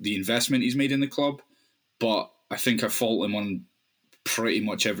for the investment he's made in the club, but I think I fault him on pretty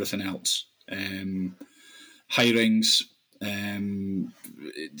much everything else. Hirings.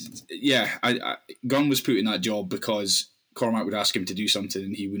 Gunn was put in that job because Cormac would ask him to do something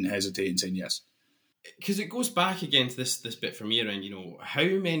and he wouldn't hesitate in saying yes. Because it goes back again to this bit from me around, how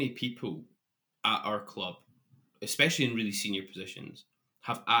many people at our club, especially in really senior positions,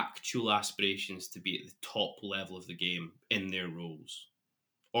 have actual aspirations to be at the top level of the game in their roles?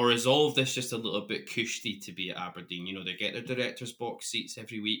 Or is all of this just a little bit cushy to be at Aberdeen? They get their director's box seats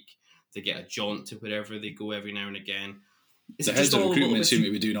every week. They get a jaunt to wherever they go every now and again. Is the heads of recruitment seem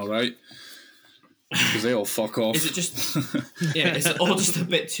to be doing all right? Because they all fuck off. Is it just... Yeah, is it all just a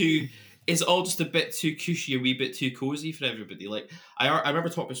bit too... Is it all just a bit too cushy, a wee bit too cosy for everybody? Like, I remember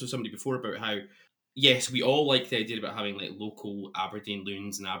talking with somebody before about how, yes, we all like the idea about having like local Aberdeen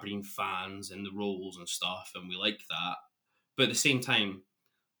loons and Aberdeen fans in the roles and stuff, and we like that. But at the same time,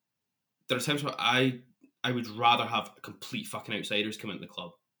 there are times where I would rather have complete fucking outsiders come into the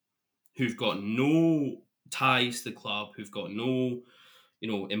club who've got no ties to the club, who've got no,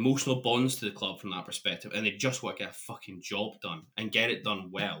 emotional bonds to the club from that perspective, and they just want to get a fucking job done and get it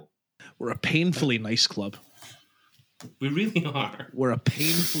done well. We're a painfully nice club. We really are. We're a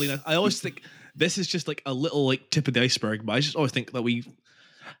painfully nice... I always think this is just like a little like tip of the iceberg, but I just always think that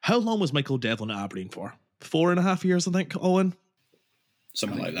how long was Michael Devlin at Aberdeen for? 4.5 years, I think, Owen?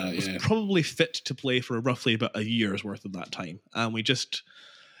 Something like that, yeah. Was probably fit to play for roughly about a year's worth of that time. And we just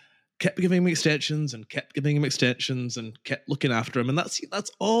kept giving him extensions and kept giving him extensions and kept looking after him. And that's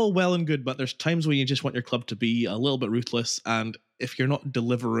all well and good, but there's times when you just want your club to be a little bit ruthless, and if you're not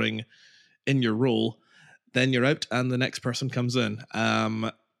delivering in your role, then you're out and the next person comes in.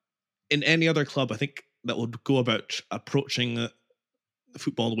 In any other club, I think that would go about approaching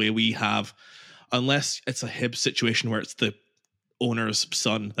football the way we have, unless it's a Hibs situation where it's the owner's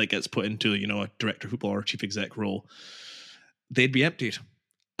son that gets put into, a director of football or chief exec role, they'd be emptied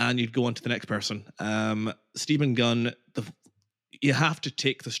and you'd go on to the next person. Stephen Gunn, you have to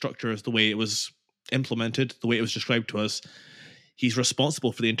take the structure as the way it was implemented, the way it was described to us. He's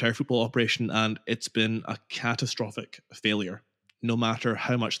responsible for the entire football operation, and it's been a catastrophic failure, no matter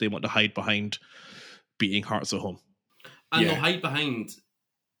how much they want to hide behind beating Hearts at home. And they'll hide behind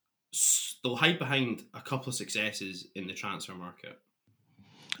a couple of successes in the transfer market.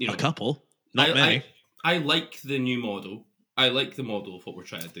 A couple, not many. I like the new model. I like the model of what we're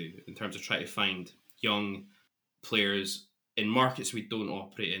trying to do in terms of trying to find young players in markets we don't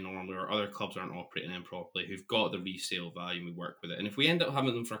operate in normally, or other clubs aren't operating in properly, who've got the resale value, and we work with it. And if we end up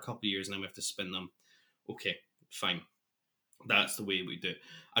having them for a couple of years and then we have to spin them, okay, fine. That's the way we do it.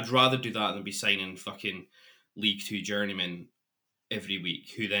 I'd rather do that than be signing fucking League 2 journeymen every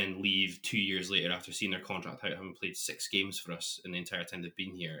week who then leave 2 years later after seeing their contract out, having played 6 games for us in the entire time they've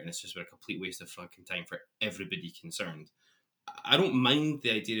been here, and it's just been a complete waste of fucking time for everybody concerned. I don't mind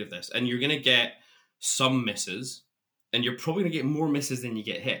the idea of this, and you're going to get some misses, and you're probably going to get more misses than you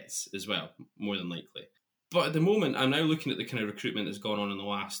get hits as well, more than likely. But at the moment, I'm now looking at the kind of recruitment that's gone on in the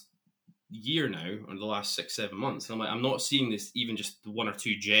last year now, or the last 6-7 months, and I'm not seeing this, even just the 1 or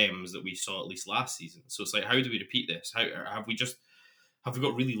 2 gems that we saw at least last season. So it's like, how do we repeat this? How have we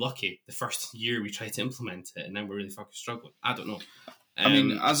got really lucky the first year we tried to implement it, and then we're really fucking struggling? I don't know. I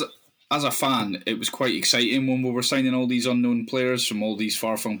mean, as a fan, it was quite exciting when we were signing all these unknown players from all these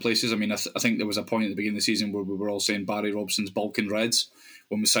far-flung places. I mean, I think there was a point at the beginning of the season where we were all saying Barry Robson's Balkan Reds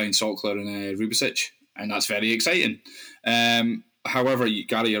when we signed Salkler and Rubicic, and that's very exciting. However,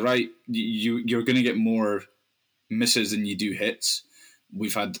 Gary, you're right. You're going to get more misses than you do hits.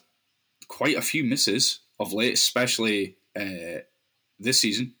 We've had quite a few misses of late, especially this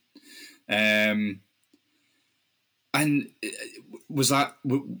season. And was that...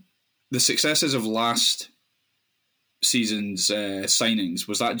 The successes of last season's signings,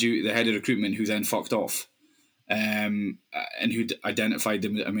 was that due to the head of recruitment who then fucked off and who identified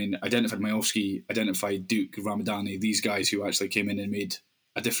them? I mean, identified Majowski, identified Duke, Ramadani, these guys who actually came in and made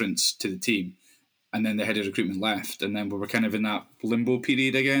a difference to the team. And then the head of recruitment left. And then we were kind of in that limbo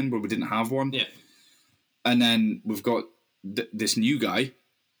period again where we didn't have one. Yeah. And then we've got this new guy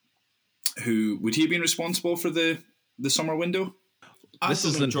who, would he have been responsible for the summer window? This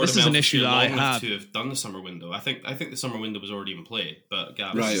is an issue that I had to have done the summer window. I think the summer window was already in play, but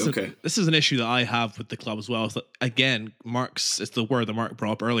this is an issue that I have with the club as well. Is that again, it's the word that Mark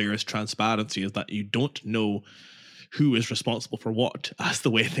brought up earlier is transparency. Is that you don't know who is responsible for what as the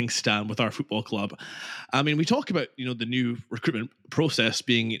way things stand with our football club. I mean, we talk about the new recruitment process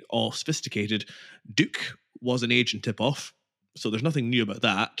being all sophisticated. Duke was an agent tip-off, so there's nothing new about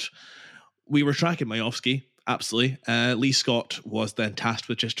that. We were tracking Majowski. absolutely. Lee Scott was then tasked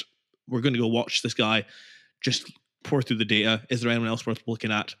with just, we're going to go watch this guy, just pour through the data. Is there anyone else worth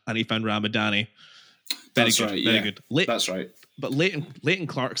looking at? And he found Ramadani. Very good. That's right. But Leighton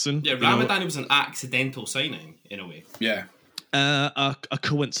Clarkson. Yeah, Ramadani was an accidental signing in a way. Yeah. A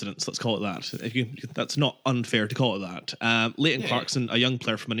coincidence, let's call it that. That's not unfair to call it that. Leighton Clarkson, a young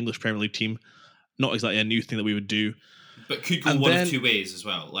player from an English Premier League team, not exactly a new thing that we would do. But could go one of two ways as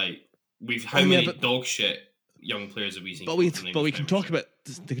well. Like, how many dog shit young players have we seen? But we can talk about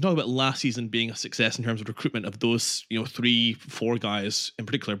last season being a success in terms of recruitment of those 3-4 guys in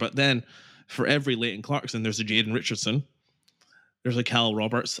particular. But then for every Leighton Clarkson, there's a Jaden Richardson, there's a Cal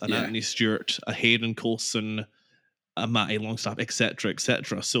Roberts, an Anthony Stewart, a Hayden Coulson, a Matty Longstaff,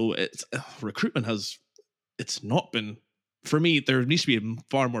 etc. So it's recruitment it's not been, for me, there needs to be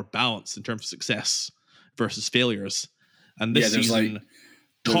far more balance in terms of success versus failures. And this season,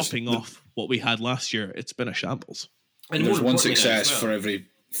 topping off what we had last year, it's been a shambles. And there's one success for every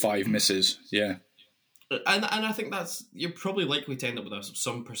 5 misses. Yeah. And I think you're probably likely to end up with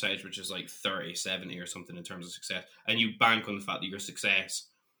some percentage which is like 30, 70 or something in terms of success. And you bank on the fact that your success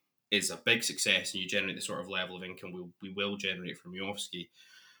is a big success and you generate the sort of level of income we will generate from Miovski.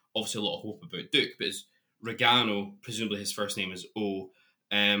 Obviously a lot of hope about Duke, but as Regano, presumably his first name is O,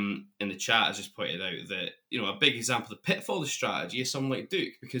 in the chat has just pointed out that, a big example of the pitfall of the strategy is someone like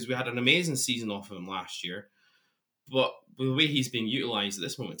Duke, because we had an amazing season off of him last year, but with the way he's being utilised at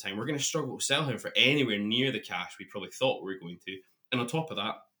this moment in time, we're going to struggle to sell him for anywhere near the cash we probably thought we were going to. And on top of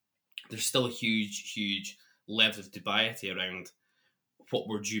that, there's still a huge level of dubiety around what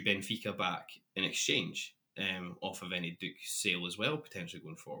we're due Benfica back in exchange off of any Duke sale as well, potentially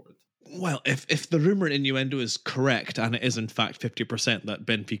going forward. Well, if the rumour and innuendo is correct, and it is in fact 50% that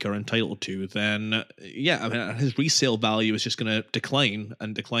Benfica are entitled to, then his resale value is just going to decline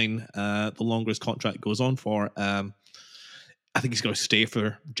the longer his contract goes on for. I think he's going to stay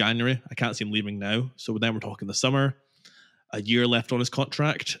for January. I can't see him leaving now. So then we're talking the summer, a year left on his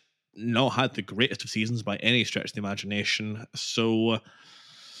contract. Not had the greatest of seasons by any stretch of the imagination. So,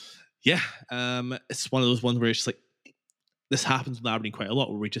 it's one of those ones where it's just like, this happens with Aberdeen quite a lot,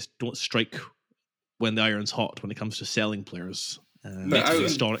 where we just don't strike when the iron's hot when it comes to selling players. That's a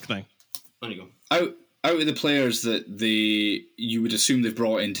historic thing. There you go. Out of the players that you would assume they've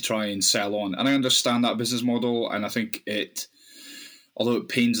brought in to try and sell on, and I understand that business model, and I think although it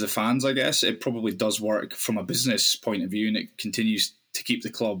pains the fans, I guess, it probably does work from a business point of view, and it continues to keep the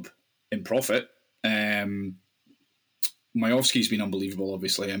club in profit. Majowski's been unbelievable,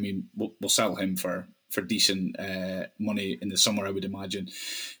 obviously. I mean, we'll sell him for decent money in the summer, I would imagine.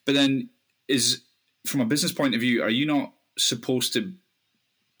 But then, from a business point of view, are you not supposed to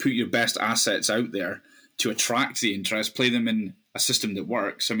put your best assets out there to attract the interest, play them in a system that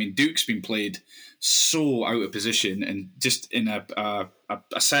works? I mean, Duke's been played so out of position and just in a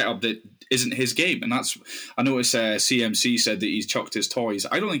setup that isn't his game. And I noticed CMC said that he's chucked his toys.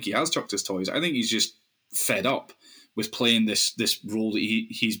 I don't think he has chucked his toys. I think he's just fed up with playing this role that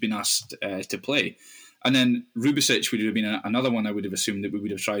he's been asked to play. And then Rubicic would have been another one I would have assumed that we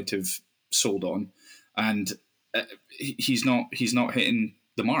would have tried to have sold on. And he's not hitting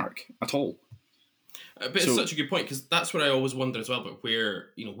the mark at all. But it's such a good point, because that's what I always wonder as well, but where,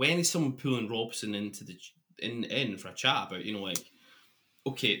 when is someone pulling Robson into in for a chat about,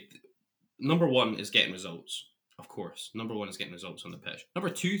 okay, number one is getting results, of course. Number one is getting results on the pitch. Number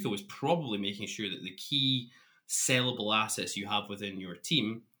two, though, is probably making sure that the key sellable assets you have within your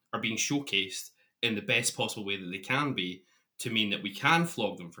team are being showcased in the best possible way that they can be, to mean that we can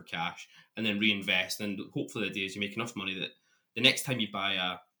flog them for cash and then reinvest. And hopefully the idea is you make enough money that the next time you buy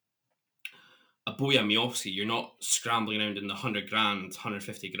a Bojan Miovski, you're not scrambling around in the 100 grand,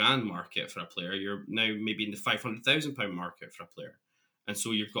 150 grand market for a player. You're now maybe in the £500,000 market for a player. And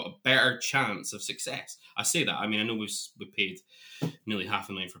so you've got a better chance of success. I say that. I mean, I know we paid nearly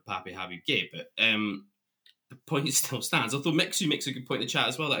 $500,000 for Pape Habib Gay, but the point still stands. Although Mixu makes a good point in the chat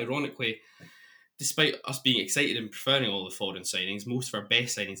as well, that ironically, despite us being excited and preferring all the foreign signings, most of our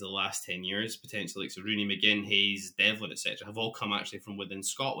best signings of the last 10 years, potentially like Rooney, McGinn, Hayes, Devlin, etc., have all come actually from within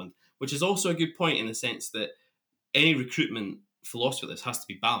Scotland, which is also a good point in the sense that any recruitment philosophy of this has to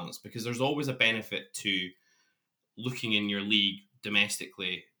be balanced, because there's always a benefit to looking in your league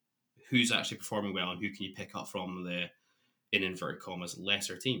domestically, who's actually performing well and who can you pick up from the, in inverted commas,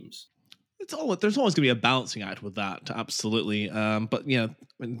 lesser teams. There's always going to be a balancing act with that, absolutely. But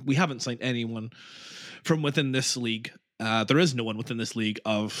we haven't signed anyone from within this league. There is no one within this league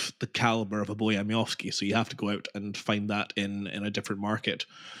of the caliber of a Bojan Miovski, so you have to go out and find that in a different market,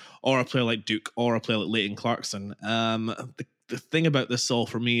 or a player like Duke, or a player like Leighton Clarkson. The the thing about this all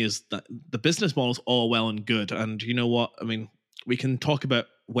for me is that the business model is all well and good. And you know what? I mean, we can talk about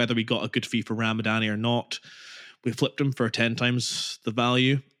whether we got a good fee for Ramadani or not. We flipped him for 10 times the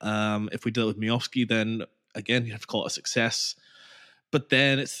value. If we did it with Miovski, then again, you have to call it a success. But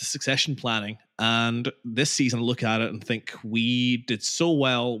then it's the succession planning. And this season, I look at it and think we did so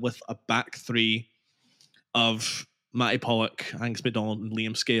well with a back three of Matty Pollock, Angus McDonald, and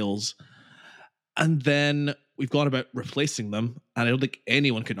Liam Scales. And then we've gone about replacing them. And I don't think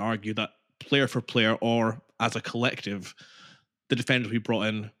anyone can argue that player for player or as a collective, the defenders we brought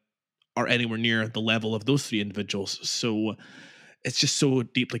in are anywhere near the level of those three individuals. So it's just so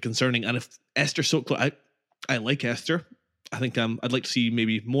deeply concerning. And if Esther Soklo, I like Esther. I think I'd like to see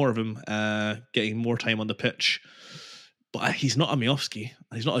maybe more of him getting more time on the pitch. But he's not a Miovski.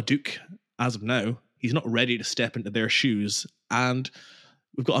 He's not a Duke as of now. He's not ready to step into their shoes. And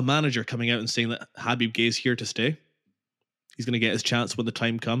we've got a manager coming out and saying that Habib Gay's here to stay. He's going to get his chance when the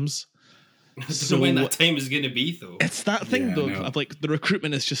time comes. I don't know when that time is going to be, though. It's that thing, though, of like the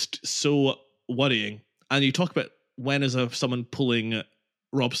recruitment is just so worrying. And you talk about when is someone pulling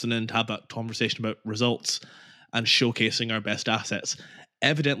Robson in to have that conversation about results and showcasing our best assets.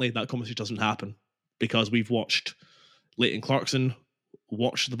 Evidently, that conversation doesn't happen because we've watched Leighton Clarkson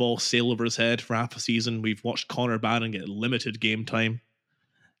watch the ball sail over his head for half a season. We've watched Connor Bannon get limited game time.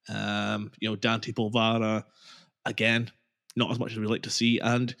 Dante Polvara, again, not as much as we'd like to see.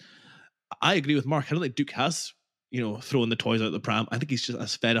 And I agree with Mark. I don't think Duke has, thrown the toys out the pram. I think he's just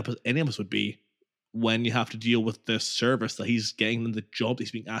as fed up as any of us would be when you have to deal with the service that he's getting and the job that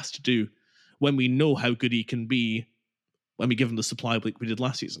he's being asked to do when we know how good he can be when we give him the supply like we did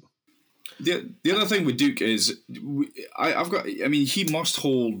last season. The other thing with Duke is he must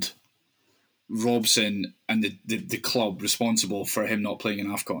hold Robson and the club responsible for him not playing in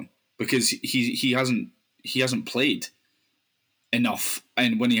AFCON because he hasn't played enough,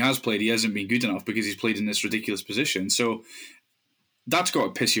 and when he has played, he hasn't been good enough because he's played in this ridiculous position. So that's got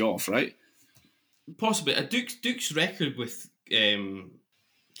to piss you off, right? Possibly. Duke's record with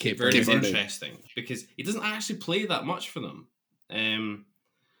Cape Verde is interesting because he doesn't actually play that much for them.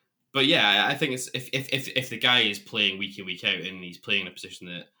 But yeah, I think it's if the guy is playing week in, week out and he's playing in a position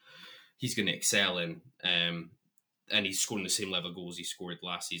that he's going to excel in, and he's scoring the same level of goals he scored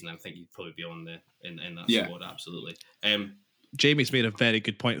last season, I think he'd probably be on in that squad, absolutely. Jamie's made a very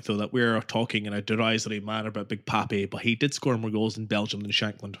good point, though, that we're talking in a derisory manner about Big Papi, but he did score more goals in Belgium than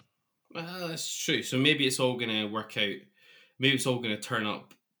Shankland. Well, that's true. So maybe it's all going to work out. Maybe it's all going to turn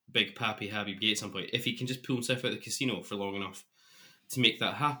up Big Papi Habib Gay at some point. If he can just pull himself out of the casino for long enough to make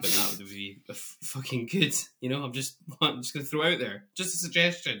that happen, that would be fucking good. I'm just going to throw out there. Just a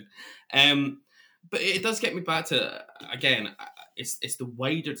suggestion. But it does get me back to, again, it's the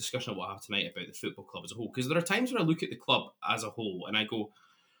wider discussion we'll have tonight about the football club as a whole. Because there are times where I look at the club as a whole and I go,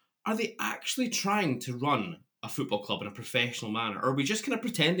 are they actually trying to run a football club in a professional manner? Or are we just kind of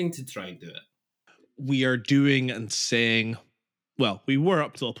pretending to try and do it? We are doing and saying, well, we were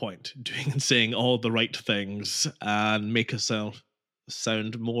up to a point doing and saying all the right things and make us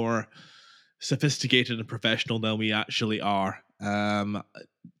sound more sophisticated and professional than we actually are.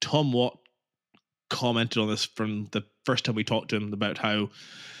 Tom Watt commented on this from the first time we talked to him about how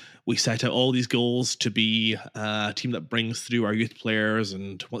we set out all these goals to be a team that brings through our youth players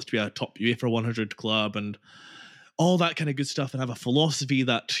and wants to be a top UEFA 100 club and all that kind of good stuff, and have a philosophy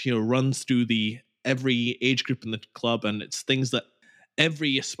that runs through every age group in the club, and it's things that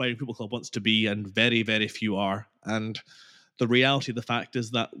every aspiring football club wants to be, and very, very few are. And the reality of the fact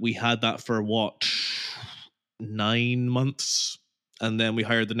is that we had that for 9 months, and then we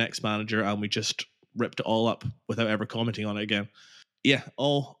hired the next manager and we just ripped it all up without ever commenting on it again. Yeah,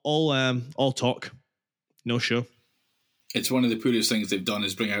 all talk, no show. It's one of the poorest things they've done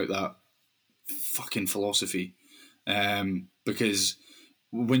is bring out that fucking philosophy, because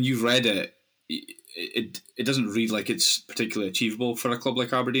when you've read it, it doesn't read like it's particularly achievable for a club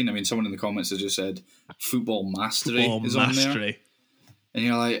like Aberdeen. I mean, someone in the comments has just said football mastery is on there. And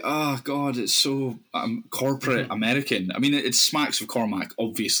you're like, oh, God, it's so corporate American. I mean, it smacks of Cormac,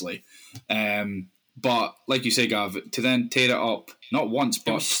 obviously. But like you say, Gav, to then tear it up, not once,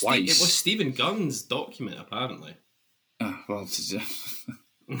 but twice. It was Stephen Gunn's document, apparently. Oh,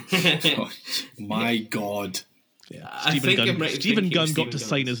 my God. Yeah, Stephen Gunn got to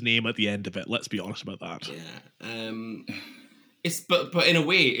sign his name at the end of it. Let's be honest about that. Yeah, it's but in a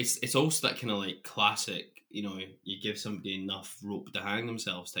way, it's also that kind of like classic. You give somebody enough rope to hang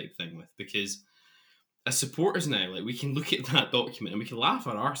themselves type thing with, because as supporters now, like, we can look at that document and we can laugh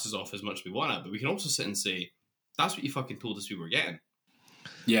our arses off as much as we want at, but we can also sit and say, "That's what you fucking told us we were getting."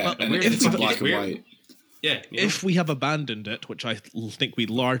 Yeah, and it's black and white. Yeah. If we have abandoned it, which I think we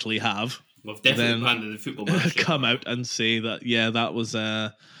largely have, we've definitely abandoned the football match. Come out and say that, that was...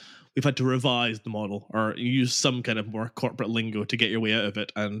 we've had to revise the model or use some kind of more corporate lingo to get your way out of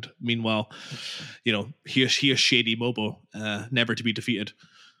it. And meanwhile, here's Shady Mobo, never to be defeated.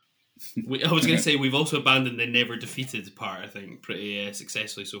 I was going to say, we've also abandoned the never defeated part, I think, pretty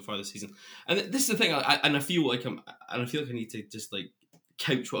successfully so far this season. And this is the thing, I feel like I need to just like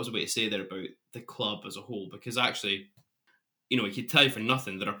couch what I was about to say there about the club as a whole, because actually, you can tell you for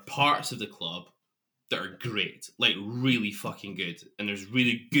nothing, there are parts of the club that are great, like really fucking good, and there's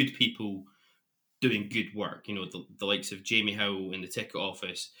really good people doing good work. The likes of Jamie Howe in the ticket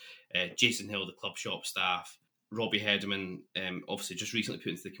office, Jason Hill, the club shop staff, Robbie Hedman, obviously just recently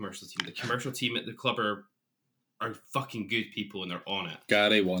put into the commercial team. The commercial team at the club are fucking good people, and they're on it.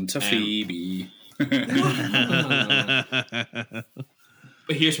 Gary wants a freebie.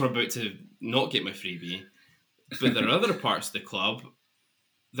 But here's where I'm about to not get my freebie. But there are other parts of the club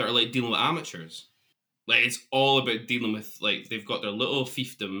that are like dealing with amateurs. Like, it's all about dealing with, like, they've got their little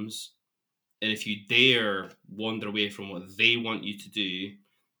fiefdoms, and if you dare wander away from what they want you to do,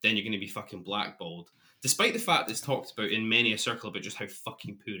 then you're going to be fucking blackballed. Despite the fact it's talked about in many a circle about just how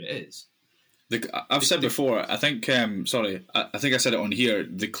fucking poor it is. I've said before, I think, I think I said it on here,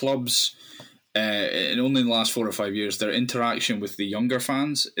 the clubs, in only the last 4 or 5 years, their interaction with the younger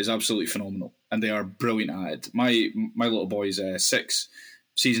fans is absolutely phenomenal, and they are brilliant at it. My little boy's 6,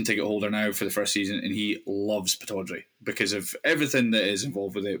 season ticket holder now for the first season, and he loves Pittodrie because of everything that is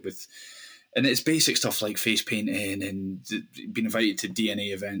involved with it. And it's basic stuff like face painting and being invited to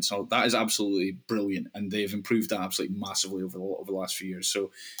DNA events. All that is absolutely brilliant, and they've improved that absolutely massively over the last few years.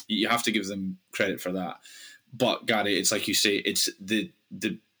 So you have to give them credit for that. But Gary, it's like you say, it's the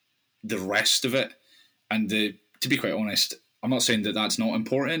rest of it, and to be quite honest, I'm not saying that that's not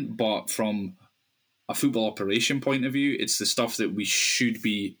important, but from a football operation point of view, it's the stuff that we should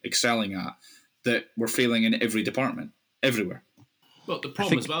be excelling at that we're failing in every department, everywhere. Well, the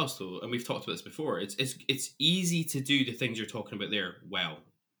problem as well, though, and we've talked about this before, it's easy to do the things you're talking about there well,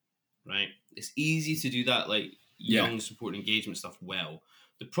 right? It's easy to do that, like, young support engagement stuff well.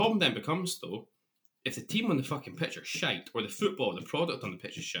 The problem then becomes, though, if the team on the fucking pitch are shite, or the football, the product on the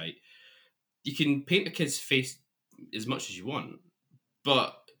pitch is shite, you can paint a kid's face as much as you want,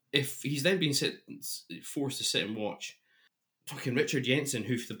 but if he's then being forced to sit and watch fucking Richard Jensen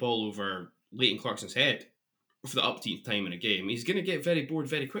hoof the ball over Leighton Clarkson's head for the upteenth time in a game, he's going to get very bored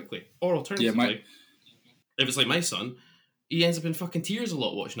very quickly. Or alternatively, if it's like my son, he ends up in fucking tears a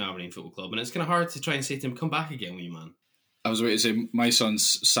lot watching Aberdeen Football Club, and it's kind of hard to try and say to him, come back again, wee man. I was about to say, my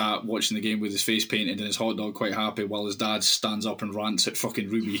son's sat watching the game with his face painted and his hot dog quite happy while his dad stands up and rants at fucking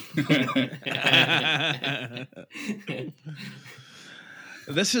Ruby.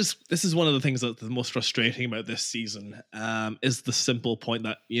 This is one of the things that's the most frustrating about this season, is the simple point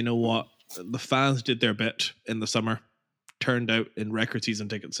that, you know what, the fans did their bit in the summer, turned out in record season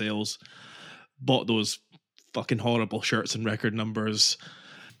ticket sales, bought those fucking horrible shirts and record numbers.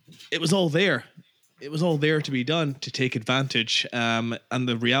 It was all there. It was all there to be done to take advantage. And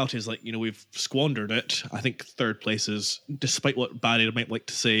the reality is, like, we've squandered it. I think third place is, despite what Barry might like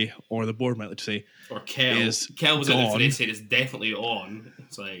to say, or the board might like to say, or Kel was gone. in it today saying it's definitely on.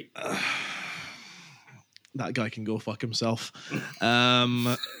 It's like that guy can go fuck himself.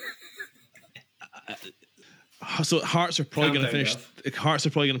 So Hearts are probably going to finish. Hearts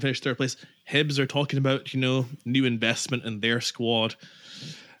are probably going to finish third place. Hibs are talking about new investment in their squad,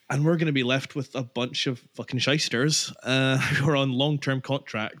 and we're going to be left with a bunch of fucking shysters who are on long-term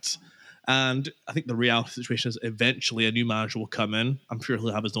contracts. And I think the reality situation is eventually a new manager will come in. I'm sure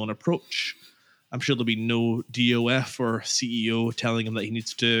he'll have his own approach. I'm sure there'll be no DOF or CEO telling him that he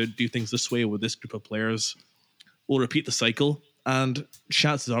needs to do things this way with this group of players. We'll repeat the cycle, and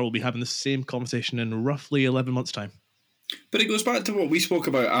chances are we'll be having the same conversation in roughly 11 months' time. But it goes back to what we spoke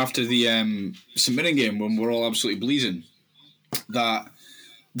about after the St Mirren game when we're all absolutely bleezing. That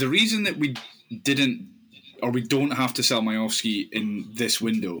the reason that we didn't, or we don't have to sell Majowski in this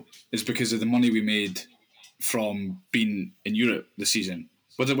window is because of the money we made from being in Europe this season.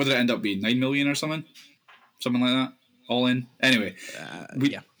 What did it end up being? 9 million or something like that, all in. Anyway,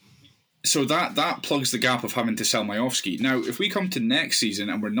 so that plugs the gap of having to sell Majowski. Now, if we come to next season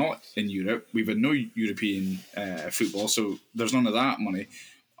and we're not in Europe, we've had no European football, so there's none of that money.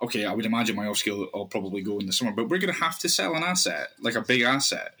 Okay, I would imagine Majowski will probably go in the summer, but we're going to have to sell an asset, like a big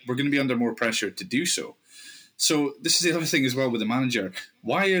asset. We're going to be under more pressure to do so. So this is the other thing as well with the manager.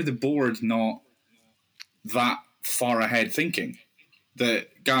 Why are the board not that far ahead thinking?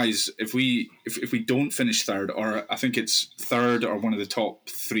 that, guys, if we don't finish third, or I think it's third or one of the top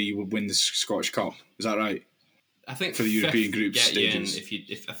three would win the Scottish Cup. Is that right? I think for the European group get stages. You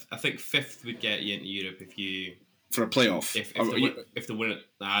in I think fifth would get you into Europe if you for a playoff. If they win it,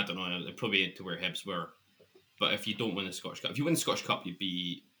 I don't know. They're probably into where Hibs were, but if you don't win the Scottish Cup, if you win the Scottish Cup, you'd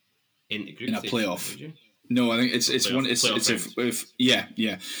be into group in a stage, playoff. Would you? No, I think it's playoff, one. It's if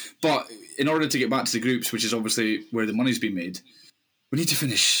yeah. But in order to get back to the groups, which is obviously where the money's been made, we need to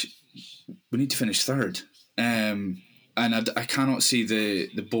finish. We need to finish third. And I cannot see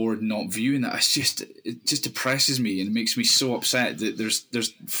the board not viewing that. It just depresses me and it makes me so upset that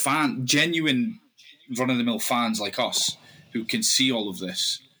there's genuine run of the mill fans like us who can see all of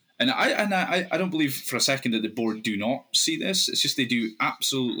this. And I don't believe for a second that the board do not see this. It's just they do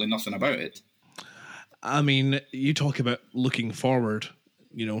absolutely nothing about it. I mean, you talk about looking forward,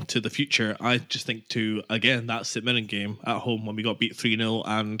 to the future. I just think again, that St Mirren game at home when we got beat 3-0,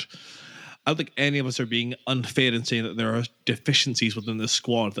 and I don't think any of us are being unfair in saying that there are deficiencies within the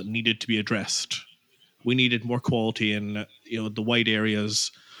squad that needed to be addressed. We needed more quality in the wide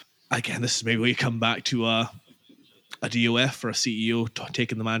areas. Again, this is maybe where you come back to a DOF or a CEO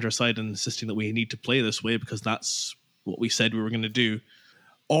taking the manager aside and insisting that we need to play this way because that's what we said we were going to do.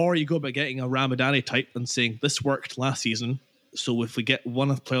 Or you go about getting a Ramadani type and saying this worked last season, so if we get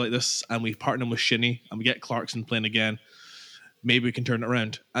one player like this and we partner him with Shinnie and we get Clarkson playing again, maybe we can turn it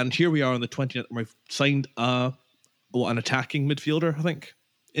around. And here we are on the 20th, and we've signed an attacking midfielder, I think,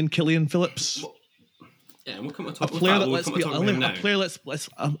 in Killian Phillips. Yeah, and we'll come to talk a player that, a type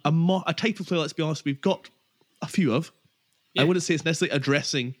of player, let's be honest, we've got a few of. Yeah. I wouldn't say it's necessarily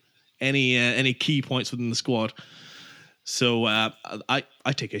addressing any key points within the squad. So I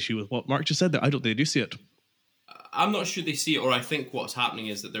take issue with what Mark just said there. I don't think they do see it. I'm not sure they see it, or I think what's happening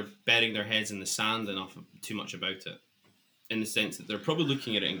is that they're burying their heads in the sand enough too much about it. In the sense that they're probably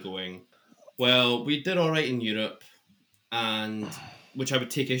looking at it and going, well, we did all right in Europe, and which I would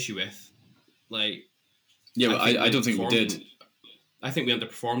take issue with. Like, yeah, but I don't think we did. I think we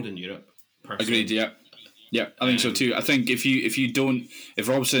underperformed in Europe. Personally. Agreed. Yeah, I think so too. I think if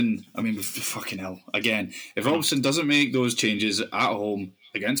Robson, I mean, fucking hell, again, if Robson doesn't make those changes at home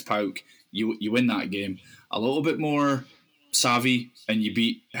against PAOK, you win that game a little bit more savvy, and you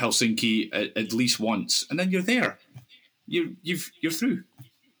beat Helsinki at least once, and then you're there. You're through.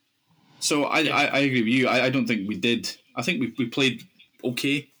 So I agree with you. I don't think we did. I think we played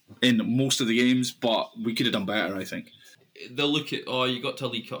okay in most of the games, but we could have done better, I think. They'll look at, you got to a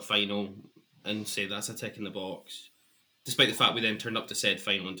League Cup final and say that's a tick in the box, despite the fact we then turned up to said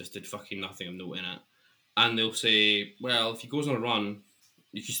final and just did fucking nothing of note in it. And they'll say, well, if he goes on a run,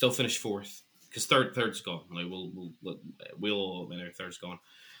 you can still finish fourth because third's gone. Like we'll all admit our third's gone.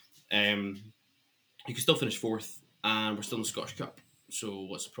 You can still finish fourth, and we're still in the Scottish Cup. So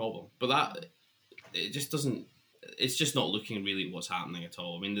what's the problem? But it just doesn't. It's just not looking really at what's happening at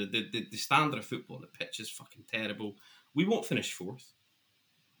all. I mean, the standard of football, the pitch is fucking terrible. We won't finish fourth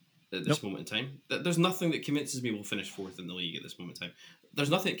at this moment in time. There's nothing that convinces me we'll finish fourth in the league at this moment in time. There's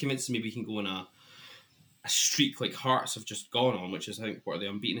nothing that convinces me we can go on a streak like Hearts have just gone on, which is, I think, what are they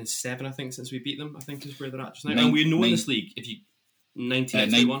unbeaten in 7? I think since we beat them, I think is where they're at just now. And we know in this league, if you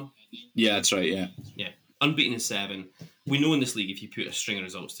 19-1, yeah, that's right. Yeah, unbeaten in 7. We know in this league if you put a string of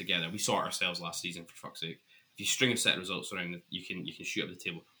results together, we saw it ourselves last season for fuck's sake. If you string a set of results around, you can shoot up the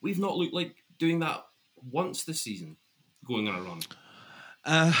table. We've not looked like doing that once this season, going on a run.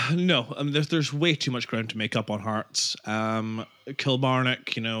 No, I mean, there's way too much ground to make up on Hearts. Kilmarnock,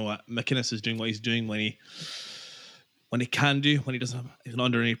 McInnes is doing what he's doing when he can do, when he's not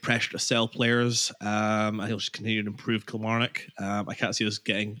under any pressure to sell players. And he'll just continue to improve Kilmarnock. I can't see us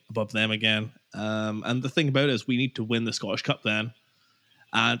getting above them again. And the thing about it is we need to win the Scottish Cup then.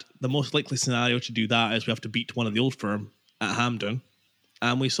 And the most likely scenario to do that is we have to beat one of the old firm at Hampden.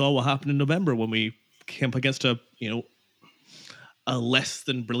 And we saw what happened in November when we came up against a less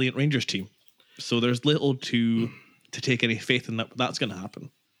than brilliant Rangers team. So there's little to take any faith in that's going to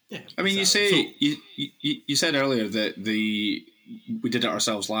happen. Yeah, I mean, you said earlier that we did it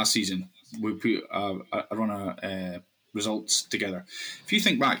ourselves last season. We put a run of results together. If you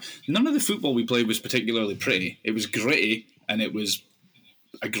think back, none of the football we played was particularly pretty. It was gritty and it was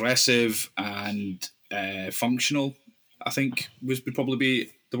aggressive and functional, I think would probably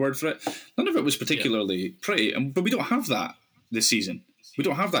be the word for it. None of it was particularly pretty, but we don't have that this season. We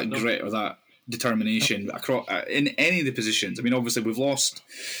don't have that grit or that determination across in any of the positions. I mean, obviously we've lost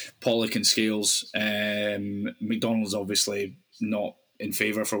Pollock and Scales. McDonald's obviously not in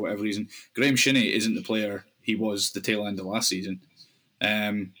favour for whatever reason. Graham Shinnie isn't the player he was the tail end of last season.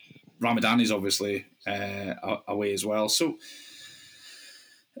 Ramadani's obviously away as well. So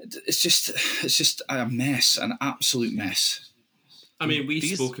It's just a mess, an absolute mess. I mean, we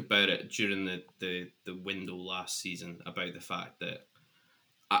spoke about it during the window last season about the fact that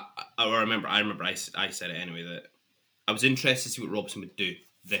I remember I said it anyway, that I was interested to see what Robson would do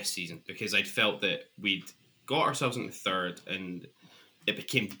this season, because I'd felt that we'd got ourselves into third and it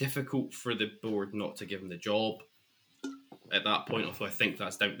became difficult for the board not to give him the job at that point, although I think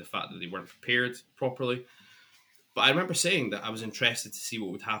that's down to the fact that they weren't prepared properly. But I remember saying that I was interested to see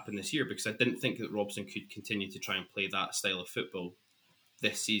what would happen this year, because I didn't think that Robson could continue to try and play that style of football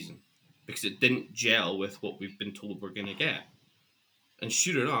this season, because it didn't gel with what we've been told we're going to get. And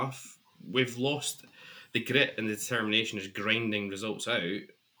sure enough, we've lost the grit and the determination is grinding results out,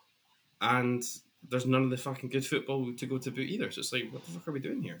 and there's none of the fucking good football to go to boot either. So it's like, what the fuck are we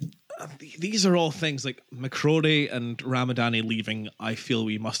doing here? These are all things like McCrory and Ramadani leaving. I feel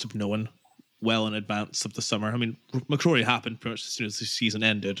we must have known well in advance of the summer. I mean, McCrory happened pretty much as soon as the season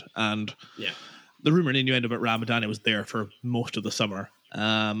ended, and the rumour and innuendo about Ramadani was there for most of the summer.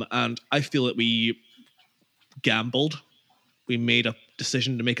 And I feel that we gambled. We made a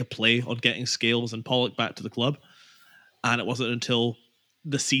decision to make a play on getting Scales and Pollock back to the club, and it wasn't until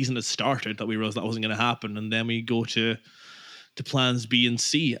the season had started that we realised that wasn't going to happen, and then we go to plans B and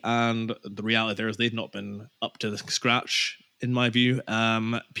C, and the reality there is they've not been up to the scratch, in my view.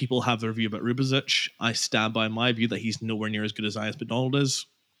 People have their view about Rubezic. I stand by my view that he's nowhere near as good as Ias McDonald is,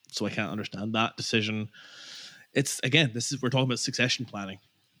 so I can't understand that decision. It's, again, we're talking about succession planning,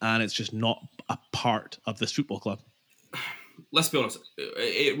 and it's just not a part of this football club. Let's be honest,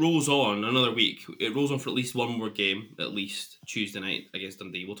 it rolls on another week. It rolls on for at least one more game, at least Tuesday night against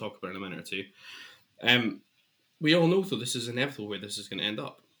Dundee. We'll talk about it in a minute or two. We all know, though, this is inevitable where this is going to end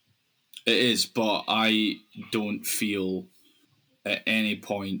up. It is, but I don't feel at any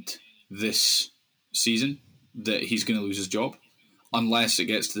point this season that he's going to lose his job, unless it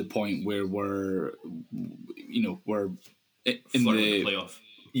gets to the point where we're in the playoff.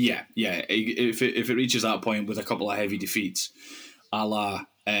 Yeah. If it reaches that point with a couple of heavy defeats, a la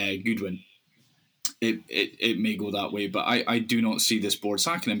Goodwin, it may go that way. But I do not see this board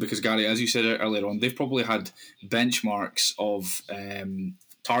sacking him, because, Gary, as you said earlier on, they've probably had benchmarks of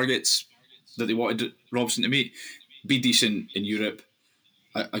targets that they wanted Robson to meet. Be decent in Europe,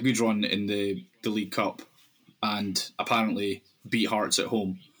 a good run in the League Cup, and apparently beat Hearts at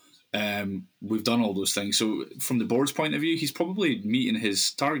home. We've done all those things. So from the board's point of view, he's probably meeting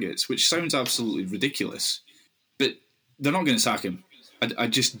his targets, which sounds absolutely ridiculous. But they're not going to sack him. I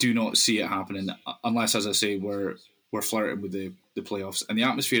just do not see it happening, unless, as I say, we're flirting with the playoffs. And the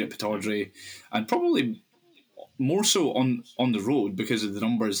atmosphere at Pittodrie, and probably more so on the road, because of the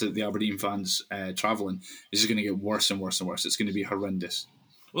numbers that the Aberdeen fans travelling, is just going to get worse and worse and worse. It's going to be horrendous.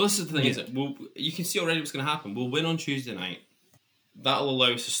 Well, this is the thing, is it? You can see already what's going to happen. We'll win on Tuesday night. That'll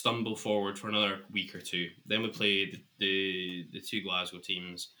allow us to stumble forward for another week or two. Then we play the two Glasgow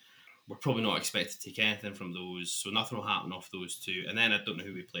teams. We're probably not expected to take anything from those, so nothing will happen off those two. And then I don't know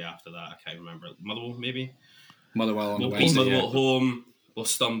who we play after that. I can't remember. Motherwell, maybe? Motherwell on the Wednesday. We'll beat Motherwell at home. We'll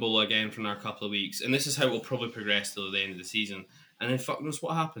stumble again for another couple of weeks. And this is how we'll probably progress till the end of the season. And then fuck knows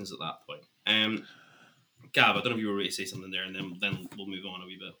what happens at that point. Gav, I don't know if you were ready to say something there, and then we'll move on a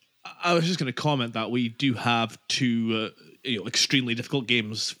wee bit. I was just going to comment that we do have two extremely difficult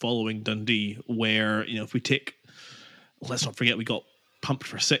games following Dundee, where, if we take, let's not forget, we got pumped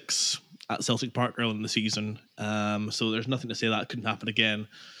for 6 at Celtic Park early in the season, so there's nothing to say that couldn't happen again,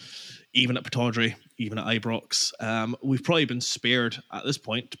 even at Pittodrie, even at Ibrox. We've probably been spared at this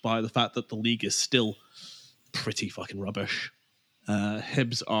point by the fact that the league is still pretty fucking rubbish.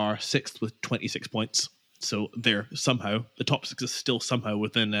 Hibs are 6th with 26 points. So they're somehow, the top 6 is still somehow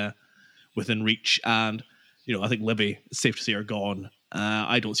within reach. And, I think Libby, it's safe to say, are gone.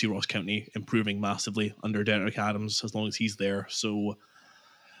 I don't see Ross County improving massively under Derek Adams as long as he's there. So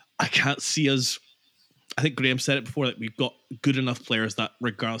I can't see us. I think Graham said it before, that we've got good enough players that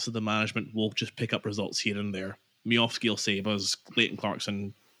regardless of the management, we'll just pick up results here and there. Miofsky will save us, Leighton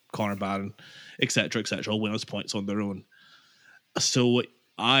Clarkson, Connor Barron, etc., will win us points on their own. So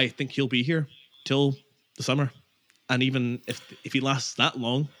I think he'll be here till the summer, and even if he lasts that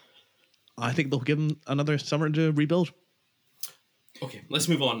long, I think they'll give him another summer to rebuild. Okay, let's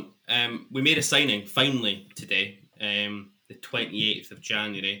move on. We made a signing finally today, the 28th of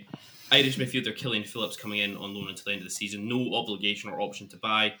January. Irish midfielder Killian Phillips coming in on loan until the end of the season. No obligation or option to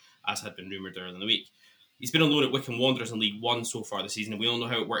buy, as had been rumoured earlier in the week. He's been on loan at Wycombe Wanderers in League One so far this season, and we all know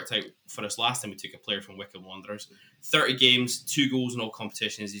how it worked out for us last time we took a player from Wycombe Wanderers. 30 games, 2 goals in all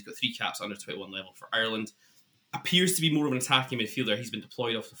competitions. He's got 3 caps under 21 level for Ireland. Appears to be more of an attacking midfielder. He's been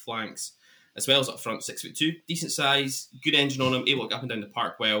deployed off the flanks. as well as up front, 6'2", decent size, good engine on him, able to get up and down the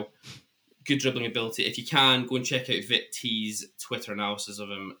park well, good dribbling ability. If you can, go and check out Vic T's Twitter analysis of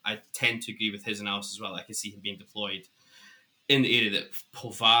him. I tend to agree with his analysis as well. I can see him being deployed in the area that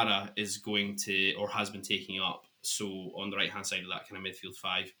Polvara is going to, or has been taking up. So on the right-hand side of that kind of midfield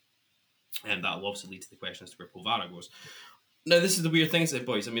five. And that will also lead to the question as to where Polvara goes. Now, this is the weird thing,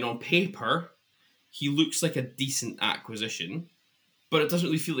 boys. I mean, on paper, he looks like a decent acquisition, but it doesn't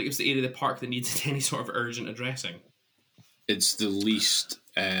really feel like it's the area of the park that needs any sort of urgent addressing. It's the least.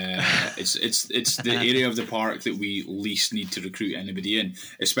 It's the area of the park that we least need to recruit anybody in,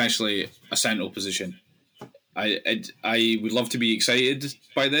 especially a central position. I would love to be excited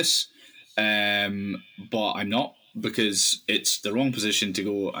by this, but I'm not, because it's the wrong position to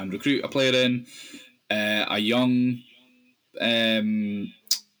go and recruit a player in. A young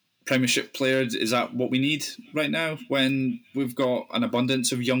Premiership player, is that what we need right now when we've got an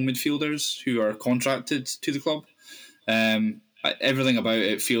abundance of young midfielders who are contracted to the club? Everything about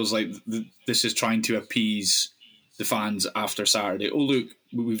it feels like this is trying to appease the fans after Saturday. Oh, look,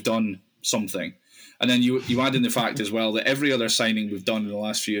 we've done something. And then you add in the fact as well that every other signing we've done in the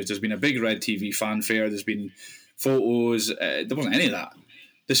last few years, there's been a big Red TV fanfare, there's been photos, there wasn't any of that.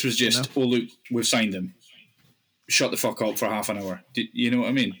 This was just, oh look, we've signed him. Shut the fuck up for half an hour. You know what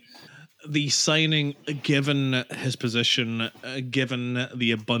I mean? The signing, given his position, given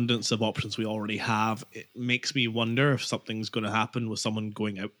the abundance of options we already have, it makes me wonder if something's going to happen with someone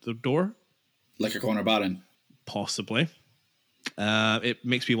going out the door. Like a Connor Barron? Possibly. It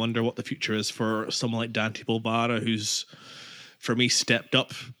makes me wonder what the future is for someone like Dante Polvara, who's, for me, stepped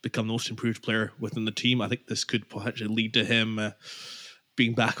up, become the most improved player within the team. I think this could potentially lead to him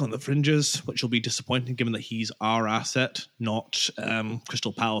being back on the fringes, which will be disappointing given that he's our asset, not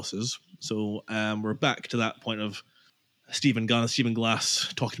Crystal Palace's. So we're back to that point of Stephen Gunn, Stephen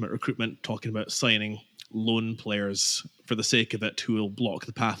Glass talking about recruitment, talking about signing loan players for the sake of it, who will block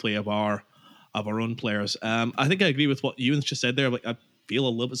the pathway of our own players. I think I agree with what Ewan's just said there. Like, I feel a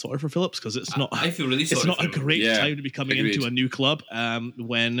little bit sorry for Phillips, because it's not. I feel really sorry. It's not for a great time to be coming into a new club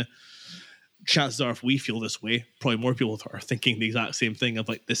when. Chances are, if we feel this way, probably more people are thinking the exact same thing of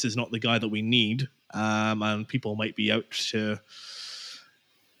like, this is not the guy that we need, and people might be out to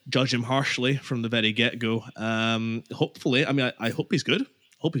judge him harshly from the very get-go. Hopefully, I mean, I hope he's good.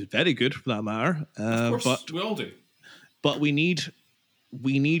 Hope he's very good for that matter. Of course, but we all do. But we need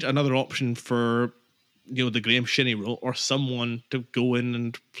another option for, you know, the Graham Shinney role, or someone to go in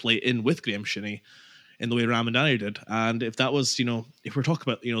and play in with Graham Shinney in the way Ramadani did. And if that was, you know, if we're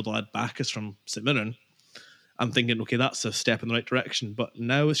talking about, you know, the lad Bacchus from St Mirren, I'm thinking, okay, that's a step in the right direction. But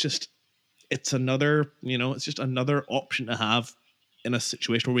now it's another, you know, it's just another option to have in a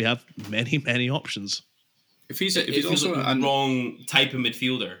situation where we have many, many options. If he's also a wrong type of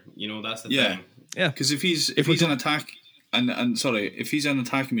midfielder, you know, that's the thing. Yeah, because if he's an attack if he's an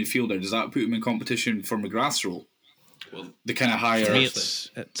attacking midfielder, does that put him in competition for McGrath's role? Well, the kind of higher. To me, it's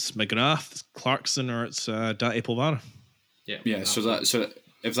McGrath, it's Clarkson, or it's Dante Polvara. Yeah. So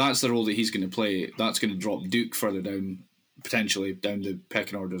if that's the role that he's going to play, that's going to drop Duke further down, potentially down the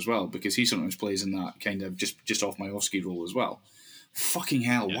pecking order as well, because he sometimes plays in that kind of just off Majowski role as well. Fucking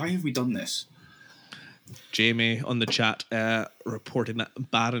hell! Why have we done this? Jamie on the chat reporting that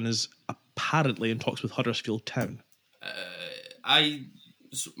Barron is apparently in talks with Huddersfield Town.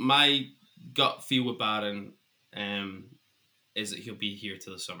 My gut feel with Barron is that he'll be here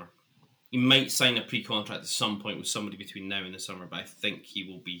till the summer. He might sign a pre-contract at some point with somebody between now and the summer, but I think he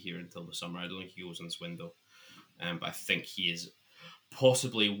will be here until the summer. I don't think he goes in this window, but I think he is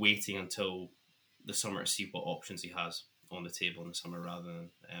possibly waiting until the summer to see what options he has on the table in the summer, rather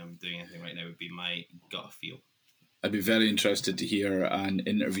than doing anything right now. Would be my gut feel. I'd be very interested to hear an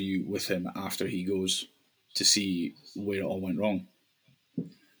interview with him after he goes, to see where it all went wrong.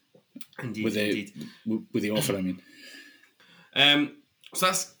 Indeed, with the offer, I mean. So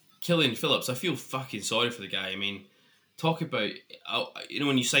that's Killian Phillips. I feel fucking sorry for the guy. I mean, talk about, you know,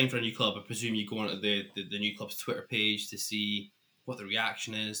 when you sign for a new club, I presume you go onto the new club's Twitter page to see what the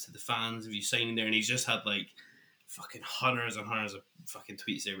reaction is to the fans of you signing there, and he's just had like fucking hundreds and hundreds of fucking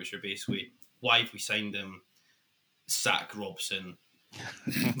tweets there, which are basically, why have we signed him? Sack Robson.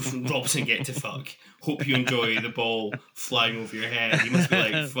 Robson, get to fuck. Hope you enjoy the ball flying over your head. You must be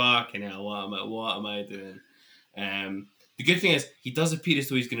like, fucking hell, what am I doing? The good thing is, he does appear as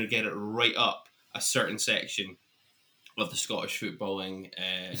though he's going to get it right up a certain section of the Scottish footballing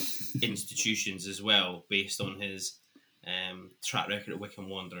institutions as well, based on his track record at Wycombe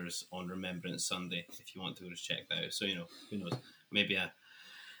Wanderers on Remembrance Sunday, if you want to go just check that out. So, you know, who knows, maybe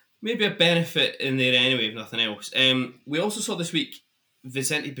a benefit in there anyway, if nothing else. We also saw this week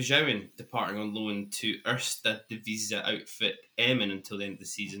Vicente Bajauin departing on loan to Ersta Divisa outfit Emmen until the end of the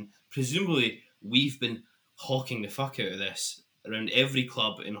season. Presumably, we've been hawking the fuck out of this around every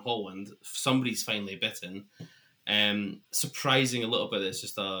club in Holland. Somebody's finally bitten. Surprising a little bit, it's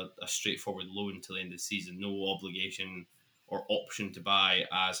just a straightforward loan until the end of the season. No obligation or option to buy,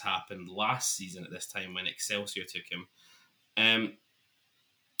 as happened last season at this time when Excelsior took him.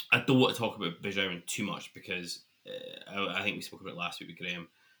 I don't want to talk about Bajauin too much because I think we spoke about it last week with Graham.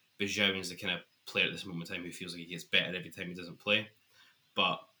 Bajauin's the kind of player at this moment in time who feels like he gets better every time he doesn't play.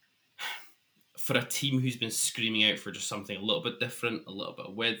 But for a team who's been screaming out for just something a little bit different, a little bit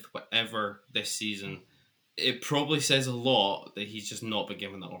of width, whatever this season, it probably says a lot that he's just not been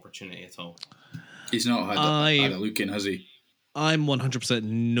given that opportunity at all. He's not had a look in, has he? I'm 100%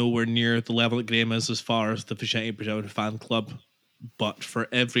 nowhere near the level that Graham is as far as the Vicente Bajauin fan club. But for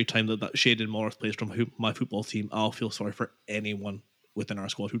every time that Shadon Morris plays from my football team, I'll feel sorry for anyone within our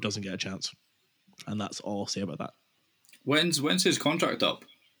squad who doesn't get a chance. And that's all I'll say about that. When's his contract up?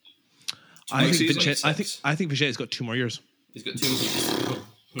 I think Vicente's got 2 more years. He's got 2 more years.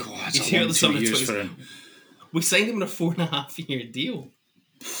 God, he's here at the summer 2 years for him. We signed him on a 4.5-year deal.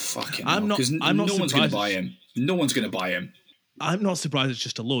 Fucking I'm not no one's going to buy surprised. him. No one's going to buy him. I'm not surprised it's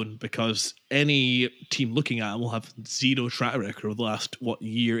just a loan because any team looking at him will have zero track record over the last,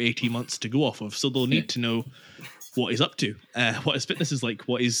 year, 18 months to go off of. So they'll need to know what he's up to, what his fitness is like,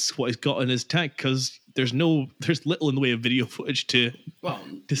 what he's got in his tank, because there's little in the way of video footage to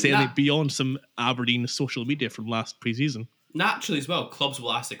say anything beyond some Aberdeen social media from last pre-season. Naturally as well, clubs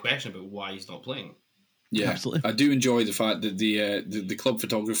will ask the question about why he's not playing. Yeah, absolutely. I do enjoy the fact that the club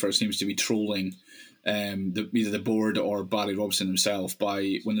photographer seems to be trolling either the board or Barry Robson himself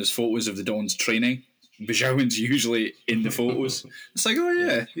by when there's photos of the Dons training. Bajauin's usually in the photos. It's like, oh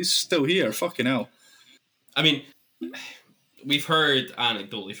yeah, he's still here. Fucking hell. I mean, we've heard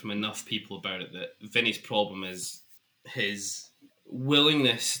anecdotally from enough people about it that Vinny's problem is his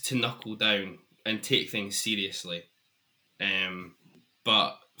willingness to knuckle down and take things seriously.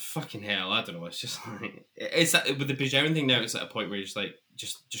 But fucking hell, I don't know. It's just like with the Bajauin thing now. It's at a point where you're just like,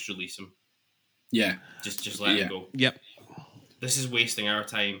 just release him. Yeah, just let him go. Yep. This is wasting our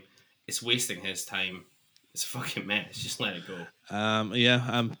time. It's wasting his time. It's a fucking mess. Just let it go.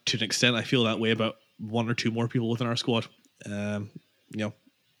 To an extent, I feel that way about 1 or 2 more people within our squad. Angus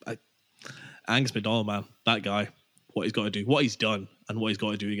McDonald, man, that guy, what he's got to do, what he's done, and what he's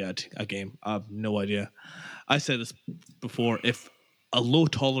got to do to get a game. I have no idea. I said this before. If a low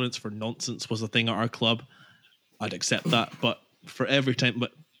tolerance for nonsense was a thing at our club, I'd accept that. But for every time,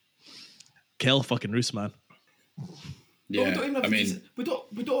 Kel fucking Roos, man. Yeah, we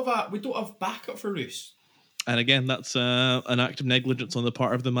don't have backup for Roos. And again, that's an act of negligence on the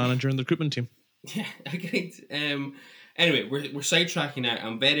part of the manager and the recruitment team. Yeah, agreed. Anyway, we're sidetracking now.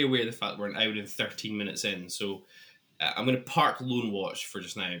 I'm very aware of the fact we're an hour and 13 minutes in, so I'm going to park Lone Watch for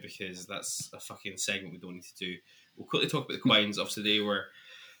just now because that's a fucking segment we don't need to do. We'll quickly talk about the Quines. Obviously, they were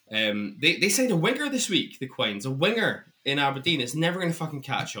they signed a winger this week. The Quines, a winger in Aberdeen. It's never going to fucking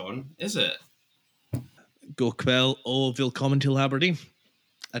catch on, is it? Go kväll och willkommen till Aberdeen.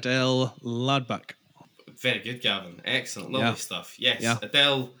 Adele Ladback. Very good, Gavin. Excellent. Lovely stuff. Yes, yeah.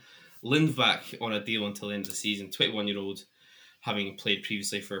 Adele Lindback on a deal until the end of the season. 21-year-old, having played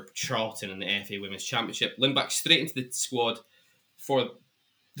previously for Charlton in the FA Women's Championship. Lindback straight into the squad for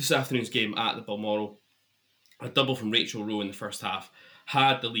this afternoon's game at the Balmoral. A double from Rachel Rowe in the first half.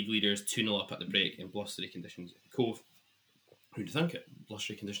 Had the league leaders 2-0 up at the break in blustery conditions in Cove. Who'd think it?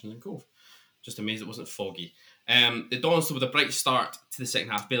 Blustery conditions in Cove. Just amazed it wasn't foggy. The Dons with a bright start to the second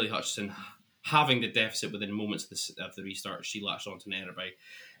half. Bailey Hutchison having the deficit within moments of the restart. She latched on to an error by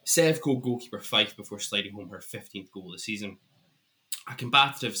Sevco goalkeeper Fife before sliding home her 15th goal of the season. A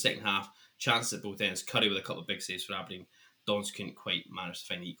combative second half. Chances at both ends. Curry with a couple of big saves for Aberdeen. Dons couldn't quite manage to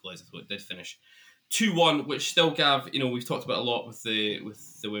find the equaliser, though it did finish 2-1, which still, Gav, we've talked about a lot with the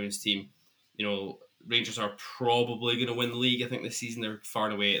women's team. Rangers are probably going to win the league. I think this season they're far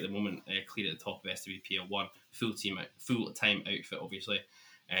and away at the moment clear at the top of SWPL1. Full-time outfit, obviously.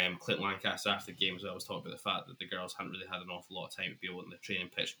 Clint Lancaster after the game as well was talking about the fact that the girls hadn't really had an awful lot of time to be on the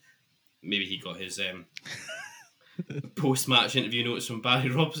training pitch. Maybe he got his post-match interview notes from Barry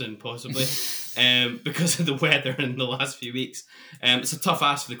Robson, possibly, because of the weather in the last few weeks. It's a tough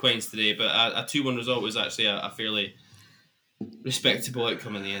ask for the Quines today, but a 2-1 result was actually a fairly respectable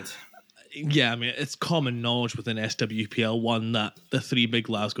outcome in the end. Yeah, I mean, it's common knowledge within SWPL1 that the 3 big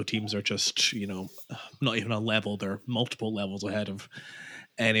Glasgow teams are just, not even a level. They're multiple levels ahead of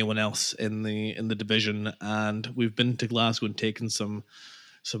anyone else in the division. And we've been to Glasgow and taken some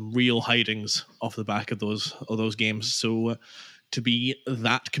real hidings off the back of those games. So to be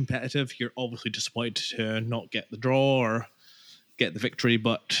that competitive. You're obviously disappointed to not get the draw or get the victory,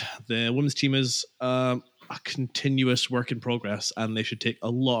 but the women's team is a continuous work in progress, and they should take a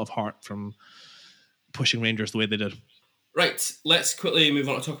lot of heart from pushing Rangers the way they did. Right, let's quickly move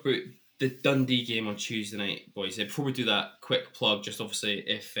on to talk about the Dundee game on Tuesday night, boys. Before we do that, quick plug, just obviously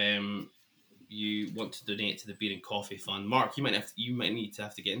if you want to donate to the Beer and Coffee Fund. Mark, you might need to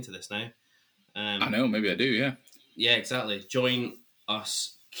have to get into this now. I know, maybe I do, yeah. Yeah, exactly. Join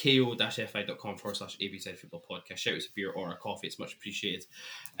us, ko-fi.com/ABZ Football Podcast. Shout us a beer or a coffee, it's much appreciated.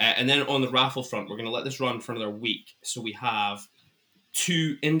 And then on the raffle front, we're going to let this run for another week. So we have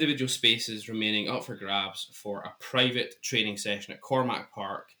 2 individual spaces remaining up for grabs for a private training session at Cormac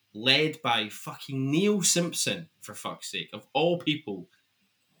Park, led by fucking Neil Simpson, for fuck's sake. Of all people,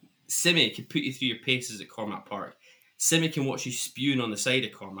 Simi can put you through your paces at Cormac Park. Simi can watch you spewing on the side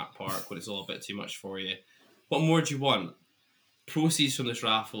of Cormac Park when it's all a bit too much for you. What more do you want? Proceeds from this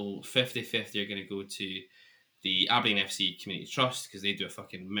raffle, 50-50, are going to go to the Aberdeen FC Community Trust, because they do a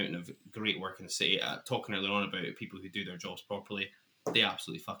fucking mountain of great work in the city. Talking earlier on about people who do their jobs properly. They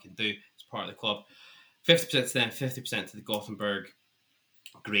absolutely fucking do. It's part of the club. 50% to them, 50% to the Gothenburg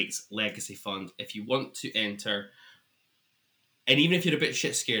Greats Legacy Fund. If you want to enter, and even if you're a bit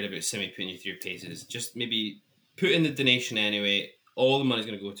shit scared about Simi putting you through your paces, just maybe put in the donation anyway. All the money's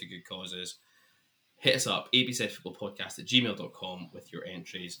going to go to good causes. Hit us up, abzfootballpodcast@gmail.com with your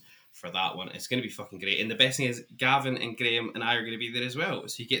entries for that one. It's going to be fucking great. And the best thing is, Gavin and Graham and I are going to be there as well.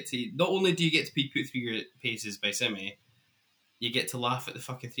 So you get to, not only do you get to be put through your paces by Simi, you get to laugh at the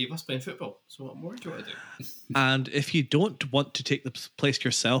fucking 3 of us playing football. So what more do you want to do? And if you don't want to take the place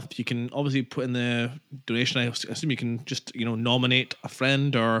yourself, you can obviously put in the donation. I assume you can just, nominate a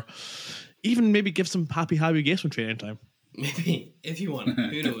friend, or even maybe give some happy games from training time. Maybe, if you want.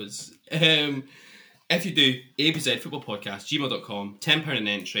 Who knows? If you do, abzfootballpodcast@gmail.com, £10 an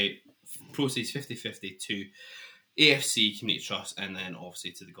entry, proceeds 50-50 to AFC Community Trust, and then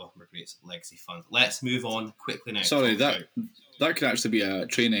obviously to the Gothenburg Greats Legacy Fund. Let's move on quickly now. Sorry, that could actually be a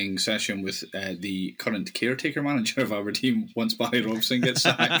training session with the current caretaker manager of Aberdeen once Barry Robson gets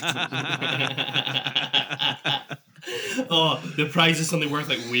sacked. Oh, the prize is something worth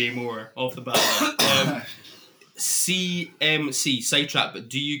like way more off the bat. CMC, sidetrack, but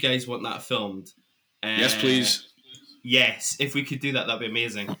do you guys want that filmed? Yes, please. Yes, if we could do that, that'd be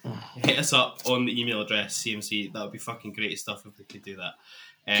amazing. Hit us up on the email address, CMC. That would be fucking great stuff if we could do that.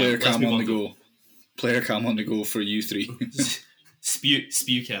 Player cam on the go. Player cam on the go for you 3.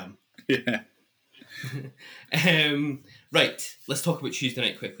 spew cam. Yeah. Right, let's talk about Tuesday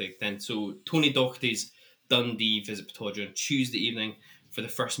night quickly then. So Tony Docherty's Dundee visit Pittodrie on Tuesday evening for the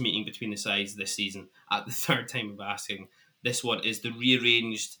first meeting between the sides this season. At the third time of asking, this one is the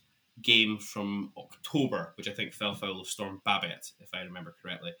rearranged game from October, which I think fell foul of Storm Babbitt, if I remember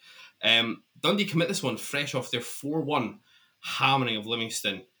correctly. Dundee commit this one fresh off their 4-1 hammering of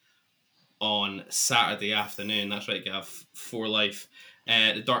Livingston on Saturday afternoon. That's right, Gav, for life.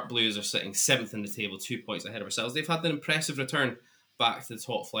 The Dark Blues are sitting 7th in the table, 2 points ahead of ourselves. They've had an impressive return back to the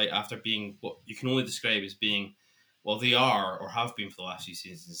top flight after being what you can only describe as being, well, they are, or have been for the last few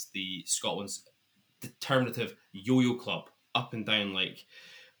seasons, the Scotland's determinative yo-yo club, up and down like,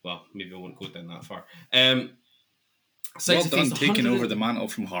 well, maybe I won't go down that far. Well done, taking over the mantle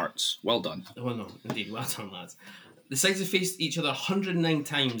from Hearts. Well done. Well, no, indeed, well done, lads. The sides have faced each other 109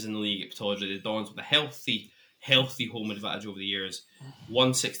 times in the league at Pittodrie. The Dons with a healthy home advantage over the years.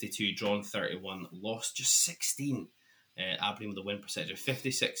 162, drawn 31, lost just 16. Aberdeen with a win percentage of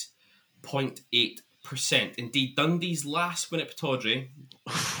 56.8%. Indeed, Dundee's last win at Pittodrie.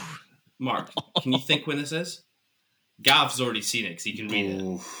 Mark, can you think when this is? Gav's already seen it because he can read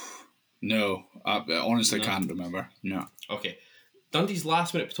it. No, I honestly can't remember. No. Okay. Dundee's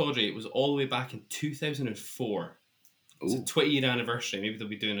last win at Pittodrie was all the way back in 2004. It's a 20-year anniversary. Maybe they'll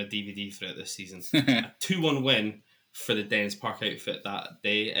be doing a DVD for it this season. A 2-1 win for the Dens Park outfit that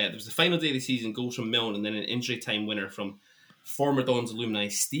day. There was the final day of the season, goals from Milne, and then an injury time winner from former Dons alumni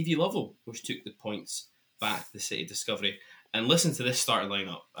Stevie Lovell, which took the points back to the City Discovery. And listen to this starting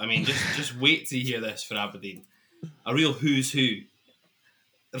lineup. I mean, just wait to hear this for Aberdeen. A real who's who.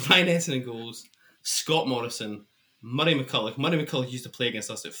 Ryan Essen in goals, Scott Morrison, Murray McCulloch. Murray McCulloch used to play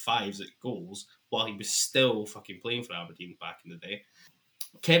against us at 5s at goals while he was still fucking playing for Aberdeen back in the day.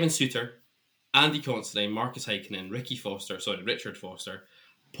 Kevin Suter, Andy Considine, Marcus Heikkinen, Richard Foster,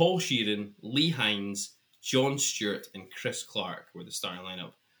 Paul Sheeran, Lee Hines, John Stewart, and Chris Clark were the starting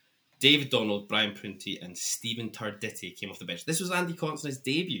lineup. David Donald, Brian Prunty, and Stephen Tarditi came off the bench. This was Andy Considine's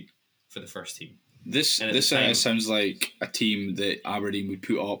debut for the first team. This sounds like a team that Aberdeen would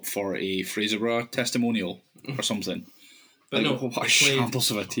put up for a Fraserburgh testimonial or something. But no, what a they played.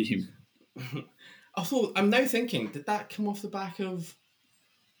 shambles of a team. Although I'm now thinking, did that come off the back of?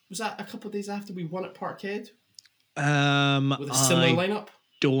 Was that a couple of days after we won at Parkhead with a similar lineup?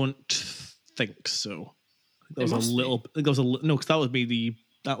 Don't think so. That was It a must little. be. I think that was a no, because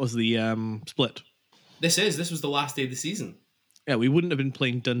that was the split. This was the last day of the season. Yeah, we wouldn't have been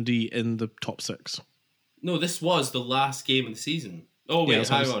playing Dundee in the top 6. No, this was the last game of the season. Oh wait,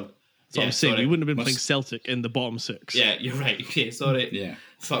 hang on. That's what I'm saying. Sorry. We wouldn't have been playing Celtic in the bottom 6. Yeah, you're right. Okay, sorry. Yeah.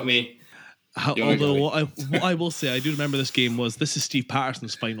 Fuck me. Although what I will say, I do remember this game was, this is Steve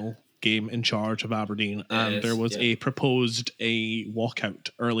Patterson's final game in charge of Aberdeen, and there was a proposed early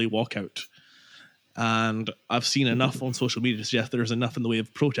walkout. And I've seen enough on social media to suggest there's enough in the way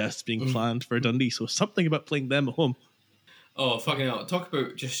of protests being planned for Dundee. So something about playing them at home. Oh, fucking hell. Talk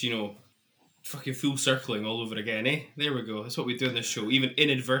about just, fucking full circling all over again, eh? There we go. That's what we do in this show, even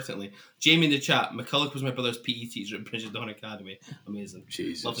inadvertently. Jamie in the chat, McCulloch was my brother's PE teacher at Bridgetdown Academy. Amazing.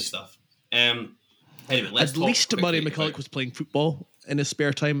 Jesus. Lovely stuff. Anyway, let's At talk least quickly Murray McCulloch was playing football in his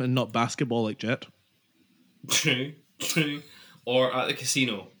spare time and not basketball like Jet. True. Or at the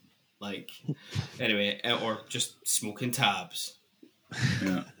casino. Anyway, or just smoking tabs.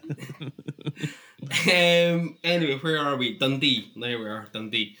 Yeah. Anyway, where are we? Dundee. There we are,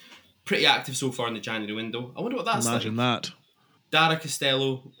 Dundee. Pretty active so far in the January window. I wonder what that's Imagine like. that. Dara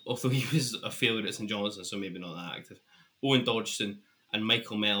Costello, although he was a failure at St Johnstone, so maybe not that active. Owen Dodgson and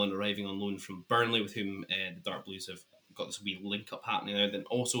Michael Mellon arriving on loan from Burnley, with whom the Dark Blues have got this wee link-up happening now. Then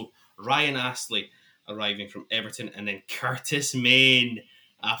also Ryan Astley arriving from Everton, and then Curtis Main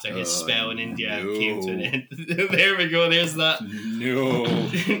after his spell in India came to an end. There we go, there's that. No.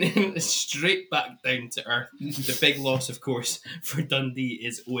 Straight back down to earth. The big loss, of course, for Dundee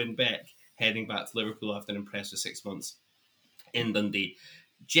is Owen Beck, heading back to Liverpool after an impressive 6 months in Dundee.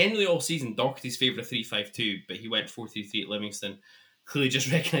 Generally all season, Doherty's favoured a 3-5-2, but he went 4-3-3 at Livingston. Clearly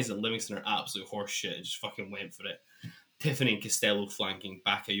just recognised that Livingston are absolute horse shit and just fucking went for it. Tiffany and Costello flanking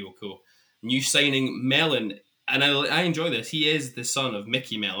Bakayoko. New signing Mellon, and I enjoy this. He is the son of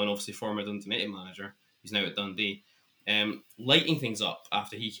Mickey Mellon, obviously former Dundee United manager. He's now at Dundee. Lighting things up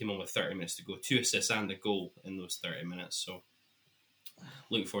after he came on with 30 minutes to go. 2 assists and a goal in those 30 minutes. So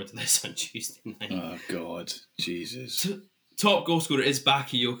looking forward to this on Tuesday night. Oh, God. Jesus. Top goal scorer is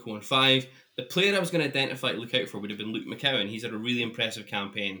Bakayoko on 5. The player I was going to identify to look out for would have been Luke McCowan. He's had a really impressive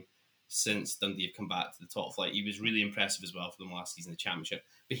campaign since Dundee have come back to the top flight. He was really impressive as well for them last season in the Championship,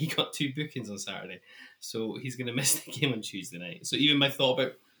 but he got 2 bookings on Saturday, so he's going to miss the game on Tuesday night. So even my thought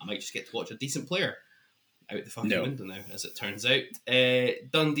about I might just get to watch a decent player out the fucking window now, as it turns out.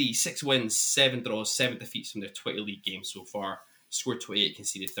 Dundee, 6 wins, 7 draws, 7 defeats from their 20 league games so far. Scored 28,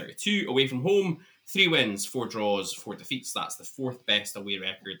 conceded 32. Away from home, 3 wins, 4 draws, 4 defeats. That's the 4th best away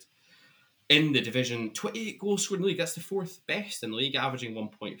record in the division. 28 goals scored in the league. That's the 4th best in the league, averaging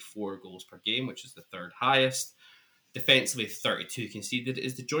 1.4 goals per game, which is the 3rd highest. Defensively, 32 conceded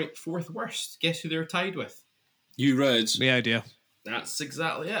is the joint 4th worst. Guess who they're tied with? You Reds. The idea. That's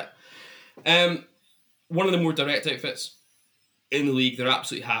exactly it. One of the more direct outfits in the league. They're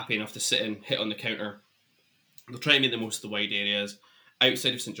absolutely happy enough to sit in, hit on the counter. They'll try and make the most of the wide areas.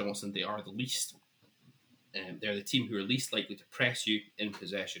 Outside of St Johnstone, they are the least. They're the team who are least likely to press you in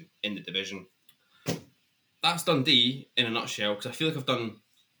possession in the division. That's Dundee in a nutshell, because I feel like I've done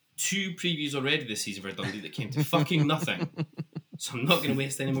 2 previews already this season for Dundee that came to fucking nothing. So I'm not going to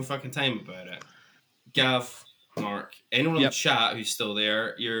waste any more fucking time about it. Gav, Mark, anyone on the chat who's still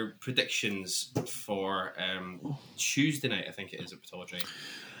there, your predictions for Tuesday night, I think it is at Pittodrie,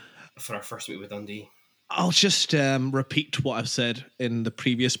 for our first meet with Dundee. I'll just repeat what I've said in the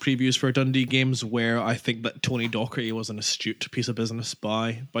previous previews for Dundee games, where I think that Tony Docherty was an astute piece of business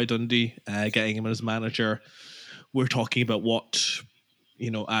by Dundee, getting him as manager. We're talking about what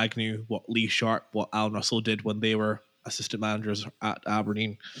Agnew, what Lee Sharp, what Alan Russell did when they were assistant managers at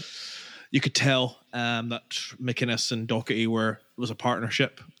Aberdeen. You could tell that McInnes and Docherty was a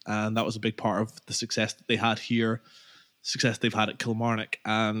partnership, and that was a big part of the success that they had here. Success they've had at Kilmarnock,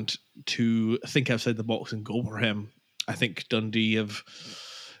 and to think outside the box and go for him, I think Dundee have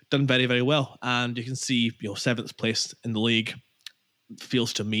done very, very well. And you can see, 7th place in the league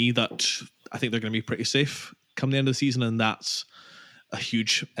feels to me that I think they're going to be pretty safe come the end of the season, and that's a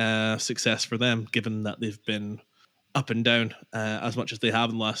huge success for them, given that they've been up and down as much as they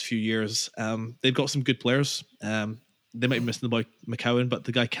have in the last few years. They've got some good players. They might be missing the boy McCowan, but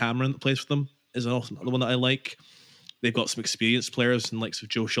the guy Cameron that plays for them is also the one that I like. They've got some experienced players in the likes of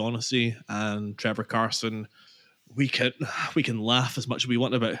Joe Shaughnessy and Trevor Carson. We can laugh as much as we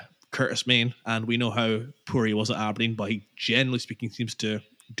want about Curtis Main, and we know how poor he was at Aberdeen, but he, generally speaking, seems to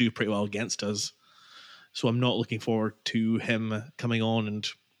do pretty well against us. So I'm not looking forward to him coming on, and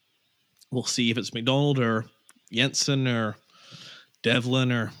we'll see if it's McDonald or Jensen or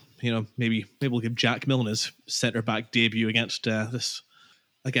Devlin, or maybe we'll give Jack Milne his centre back debut against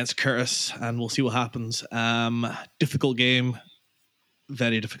Curtis, and we'll see what happens. Difficult game,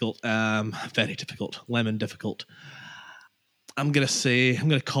 very difficult, lemon difficult. I'm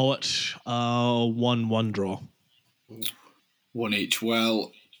gonna call it a 1-1 draw. 1-1.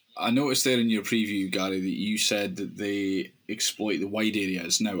 Well, I noticed there in your preview, Gary, that you said that they exploit the wide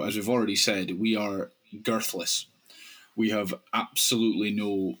areas. Now, as we've already said, we are girthless. We have absolutely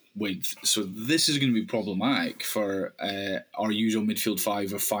no width. So this is going to be problematic for our usual midfield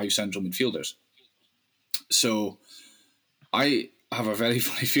five of 5 central midfielders. So I have a very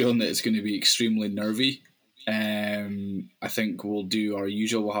funny feeling that it's going to be extremely nervy. I think we'll do our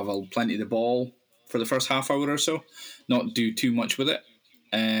usual. We'll have plenty of the ball for the first half hour or so, not do too much with it.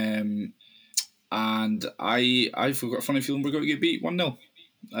 And I've got a funny feeling we're going to get beat 1-0.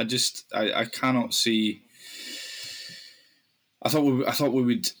 I cannot see. I thought we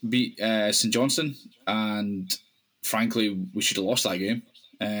would beat St Johnstone, and frankly, we should have lost that game.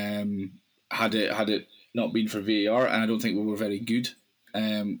 Had it not been for VAR, and I don't think we were very good.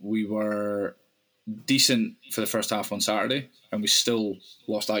 We were decent for the first half on Saturday, and we still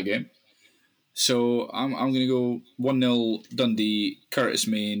lost that game. So I'm going to go 1-0 Dundee, Curtis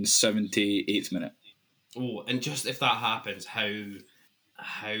Main, 78th minute. Oh, and just if that happens, how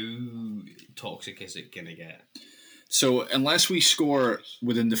toxic is it going to get? So unless we score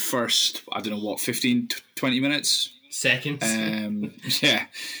within the first, 15, 20 minutes? Seconds? Yeah.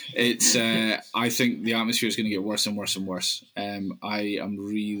 It's. I think the atmosphere is going to get worse and worse and worse. I am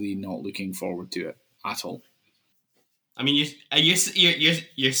really not looking forward to it at all. I mean, you're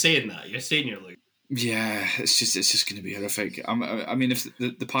saying that. You're saying you're losing. Yeah, it's just going to be horrific. I mean, if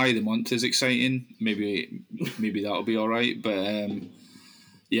the pie of the month is exciting, maybe that'll be all right. But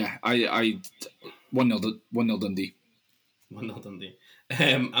yeah, I 1-0 Dundee. 1-0 Dundee.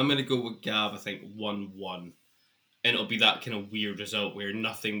 I'm going to go with Gav. I think 1-1, and it'll be that kind of weird result where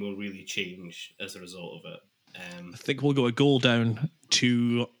nothing will really change as a result of it. I think we'll go a goal down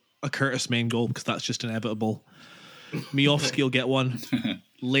to a Curtis Main goal because that's just inevitable. Miofsky will get one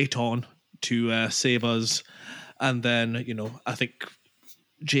late on to save us, and then I think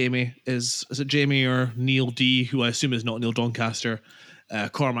Jamie is it Jamie or Neil D, who I assume is not Neil Doncaster.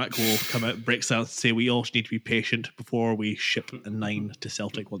 Cormac will come out, breaks out, and say we all need to be patient before we ship a 9 to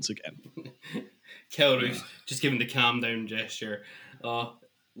Celtic once again. Kelrush just giving the calm down gesture. Oh,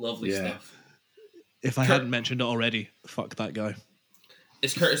 lovely stuff. If I hadn't mentioned it already, fuck that guy.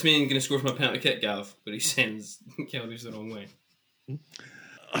 Is Curtis Main going to score from a penalty kick, Gav? But he sends Kelrush the wrong way.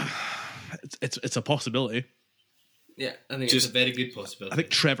 It's a possibility. Yeah, I think it's a very good possibility. I think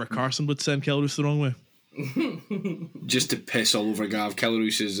Trevor Carson would send Kelrush the wrong way. Just to piss all over Gav,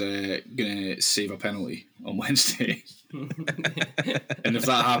 Kelrush is going to save a penalty on Wednesday. And if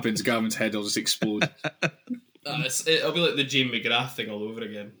that happens, Gavin's head will just explode. It'll be like the Jane McGrath thing all over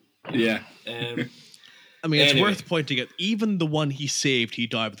again. Yeah. I mean, it's worth pointing out, even the one he saved, he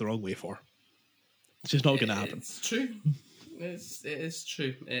dived the wrong way for. It's just not going to happen. It's true. It is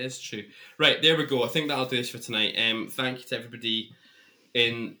true. It is true. Right, there we go. I think that'll do this for tonight. Thank you to everybody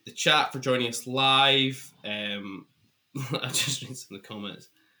in the chat for joining us live. I just read some of the comments.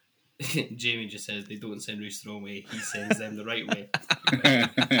 Jamie just says they don't send Roos the wrong way, he sends them the right way.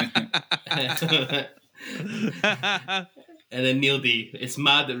 And then Neil D, it's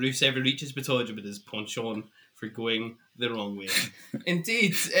mad that Roos ever reaches Batoja with his penchant for going the wrong way.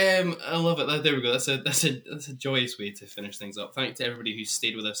 Indeed, I love it. There we go. That's a joyous way to finish things up. Thank you to everybody who's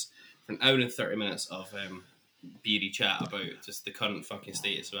stayed with us for an hour and 30 minutes of beery chat about just the current fucking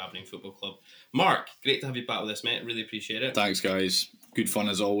status of Aberdeen Football Club. Mark, great to have you back with us, mate. Really appreciate it. Thanks, guys. Good fun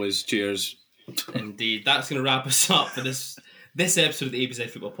as always. Cheers. Indeed. That's going to wrap us up for this episode of the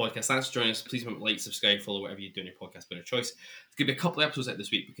ABZ Football Podcast. Thanks for joining us. Please remember to like, subscribe, follow whatever you do in your podcast better choice. There's going to be a couple of episodes out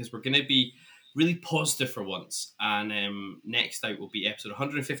this week because we're going to be really positive for once. And next out will be episode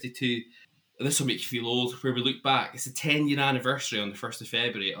 152. This will make you feel old, where we look back. It's the 10-year anniversary on the 1st of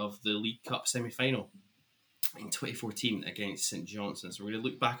February of the League Cup semi-final in 2014 against St Johnstone. So we're going to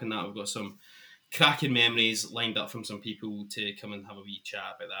look back on that. We've got some cracking memories lined up from some people to come and have a wee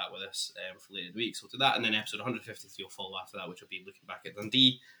chat about that with us for later in the week. So we'll do that, and then episode 153 will follow after that, which will be looking back at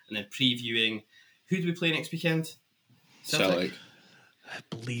Dundee and then previewing who do we play next weekend? Celtic. I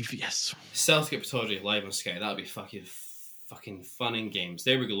believe, yes. Celtic at Pittodrie live on Sky. That'll be fucking fun in games.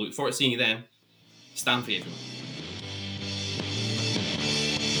 There we go. Look forward to seeing you then. Stand for you, everyone.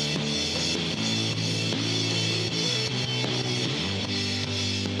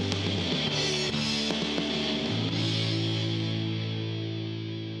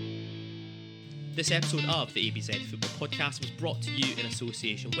 This episode of the ABZ Football Podcast was brought to you in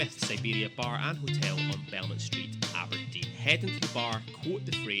association with Siberia Bar and Hotel on Belmont Street, Aberdeen. Head into the bar, quote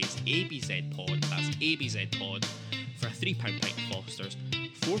the phrase ABZ Pod, that's ABZ Pod, for a £3 pint of Foster's,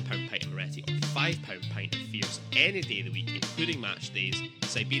 £4 pint of Moretti, or £5 pint of Fierce any day of the week, including match days.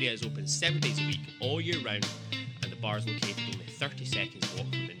 Siberia is open 7 days a week, all year round, and the bar is located only 30 seconds walk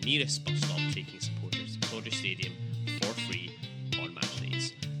from the nearest bus stop, taking supporters to Todger Stadium for free on match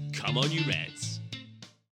days. Come on, you Reds!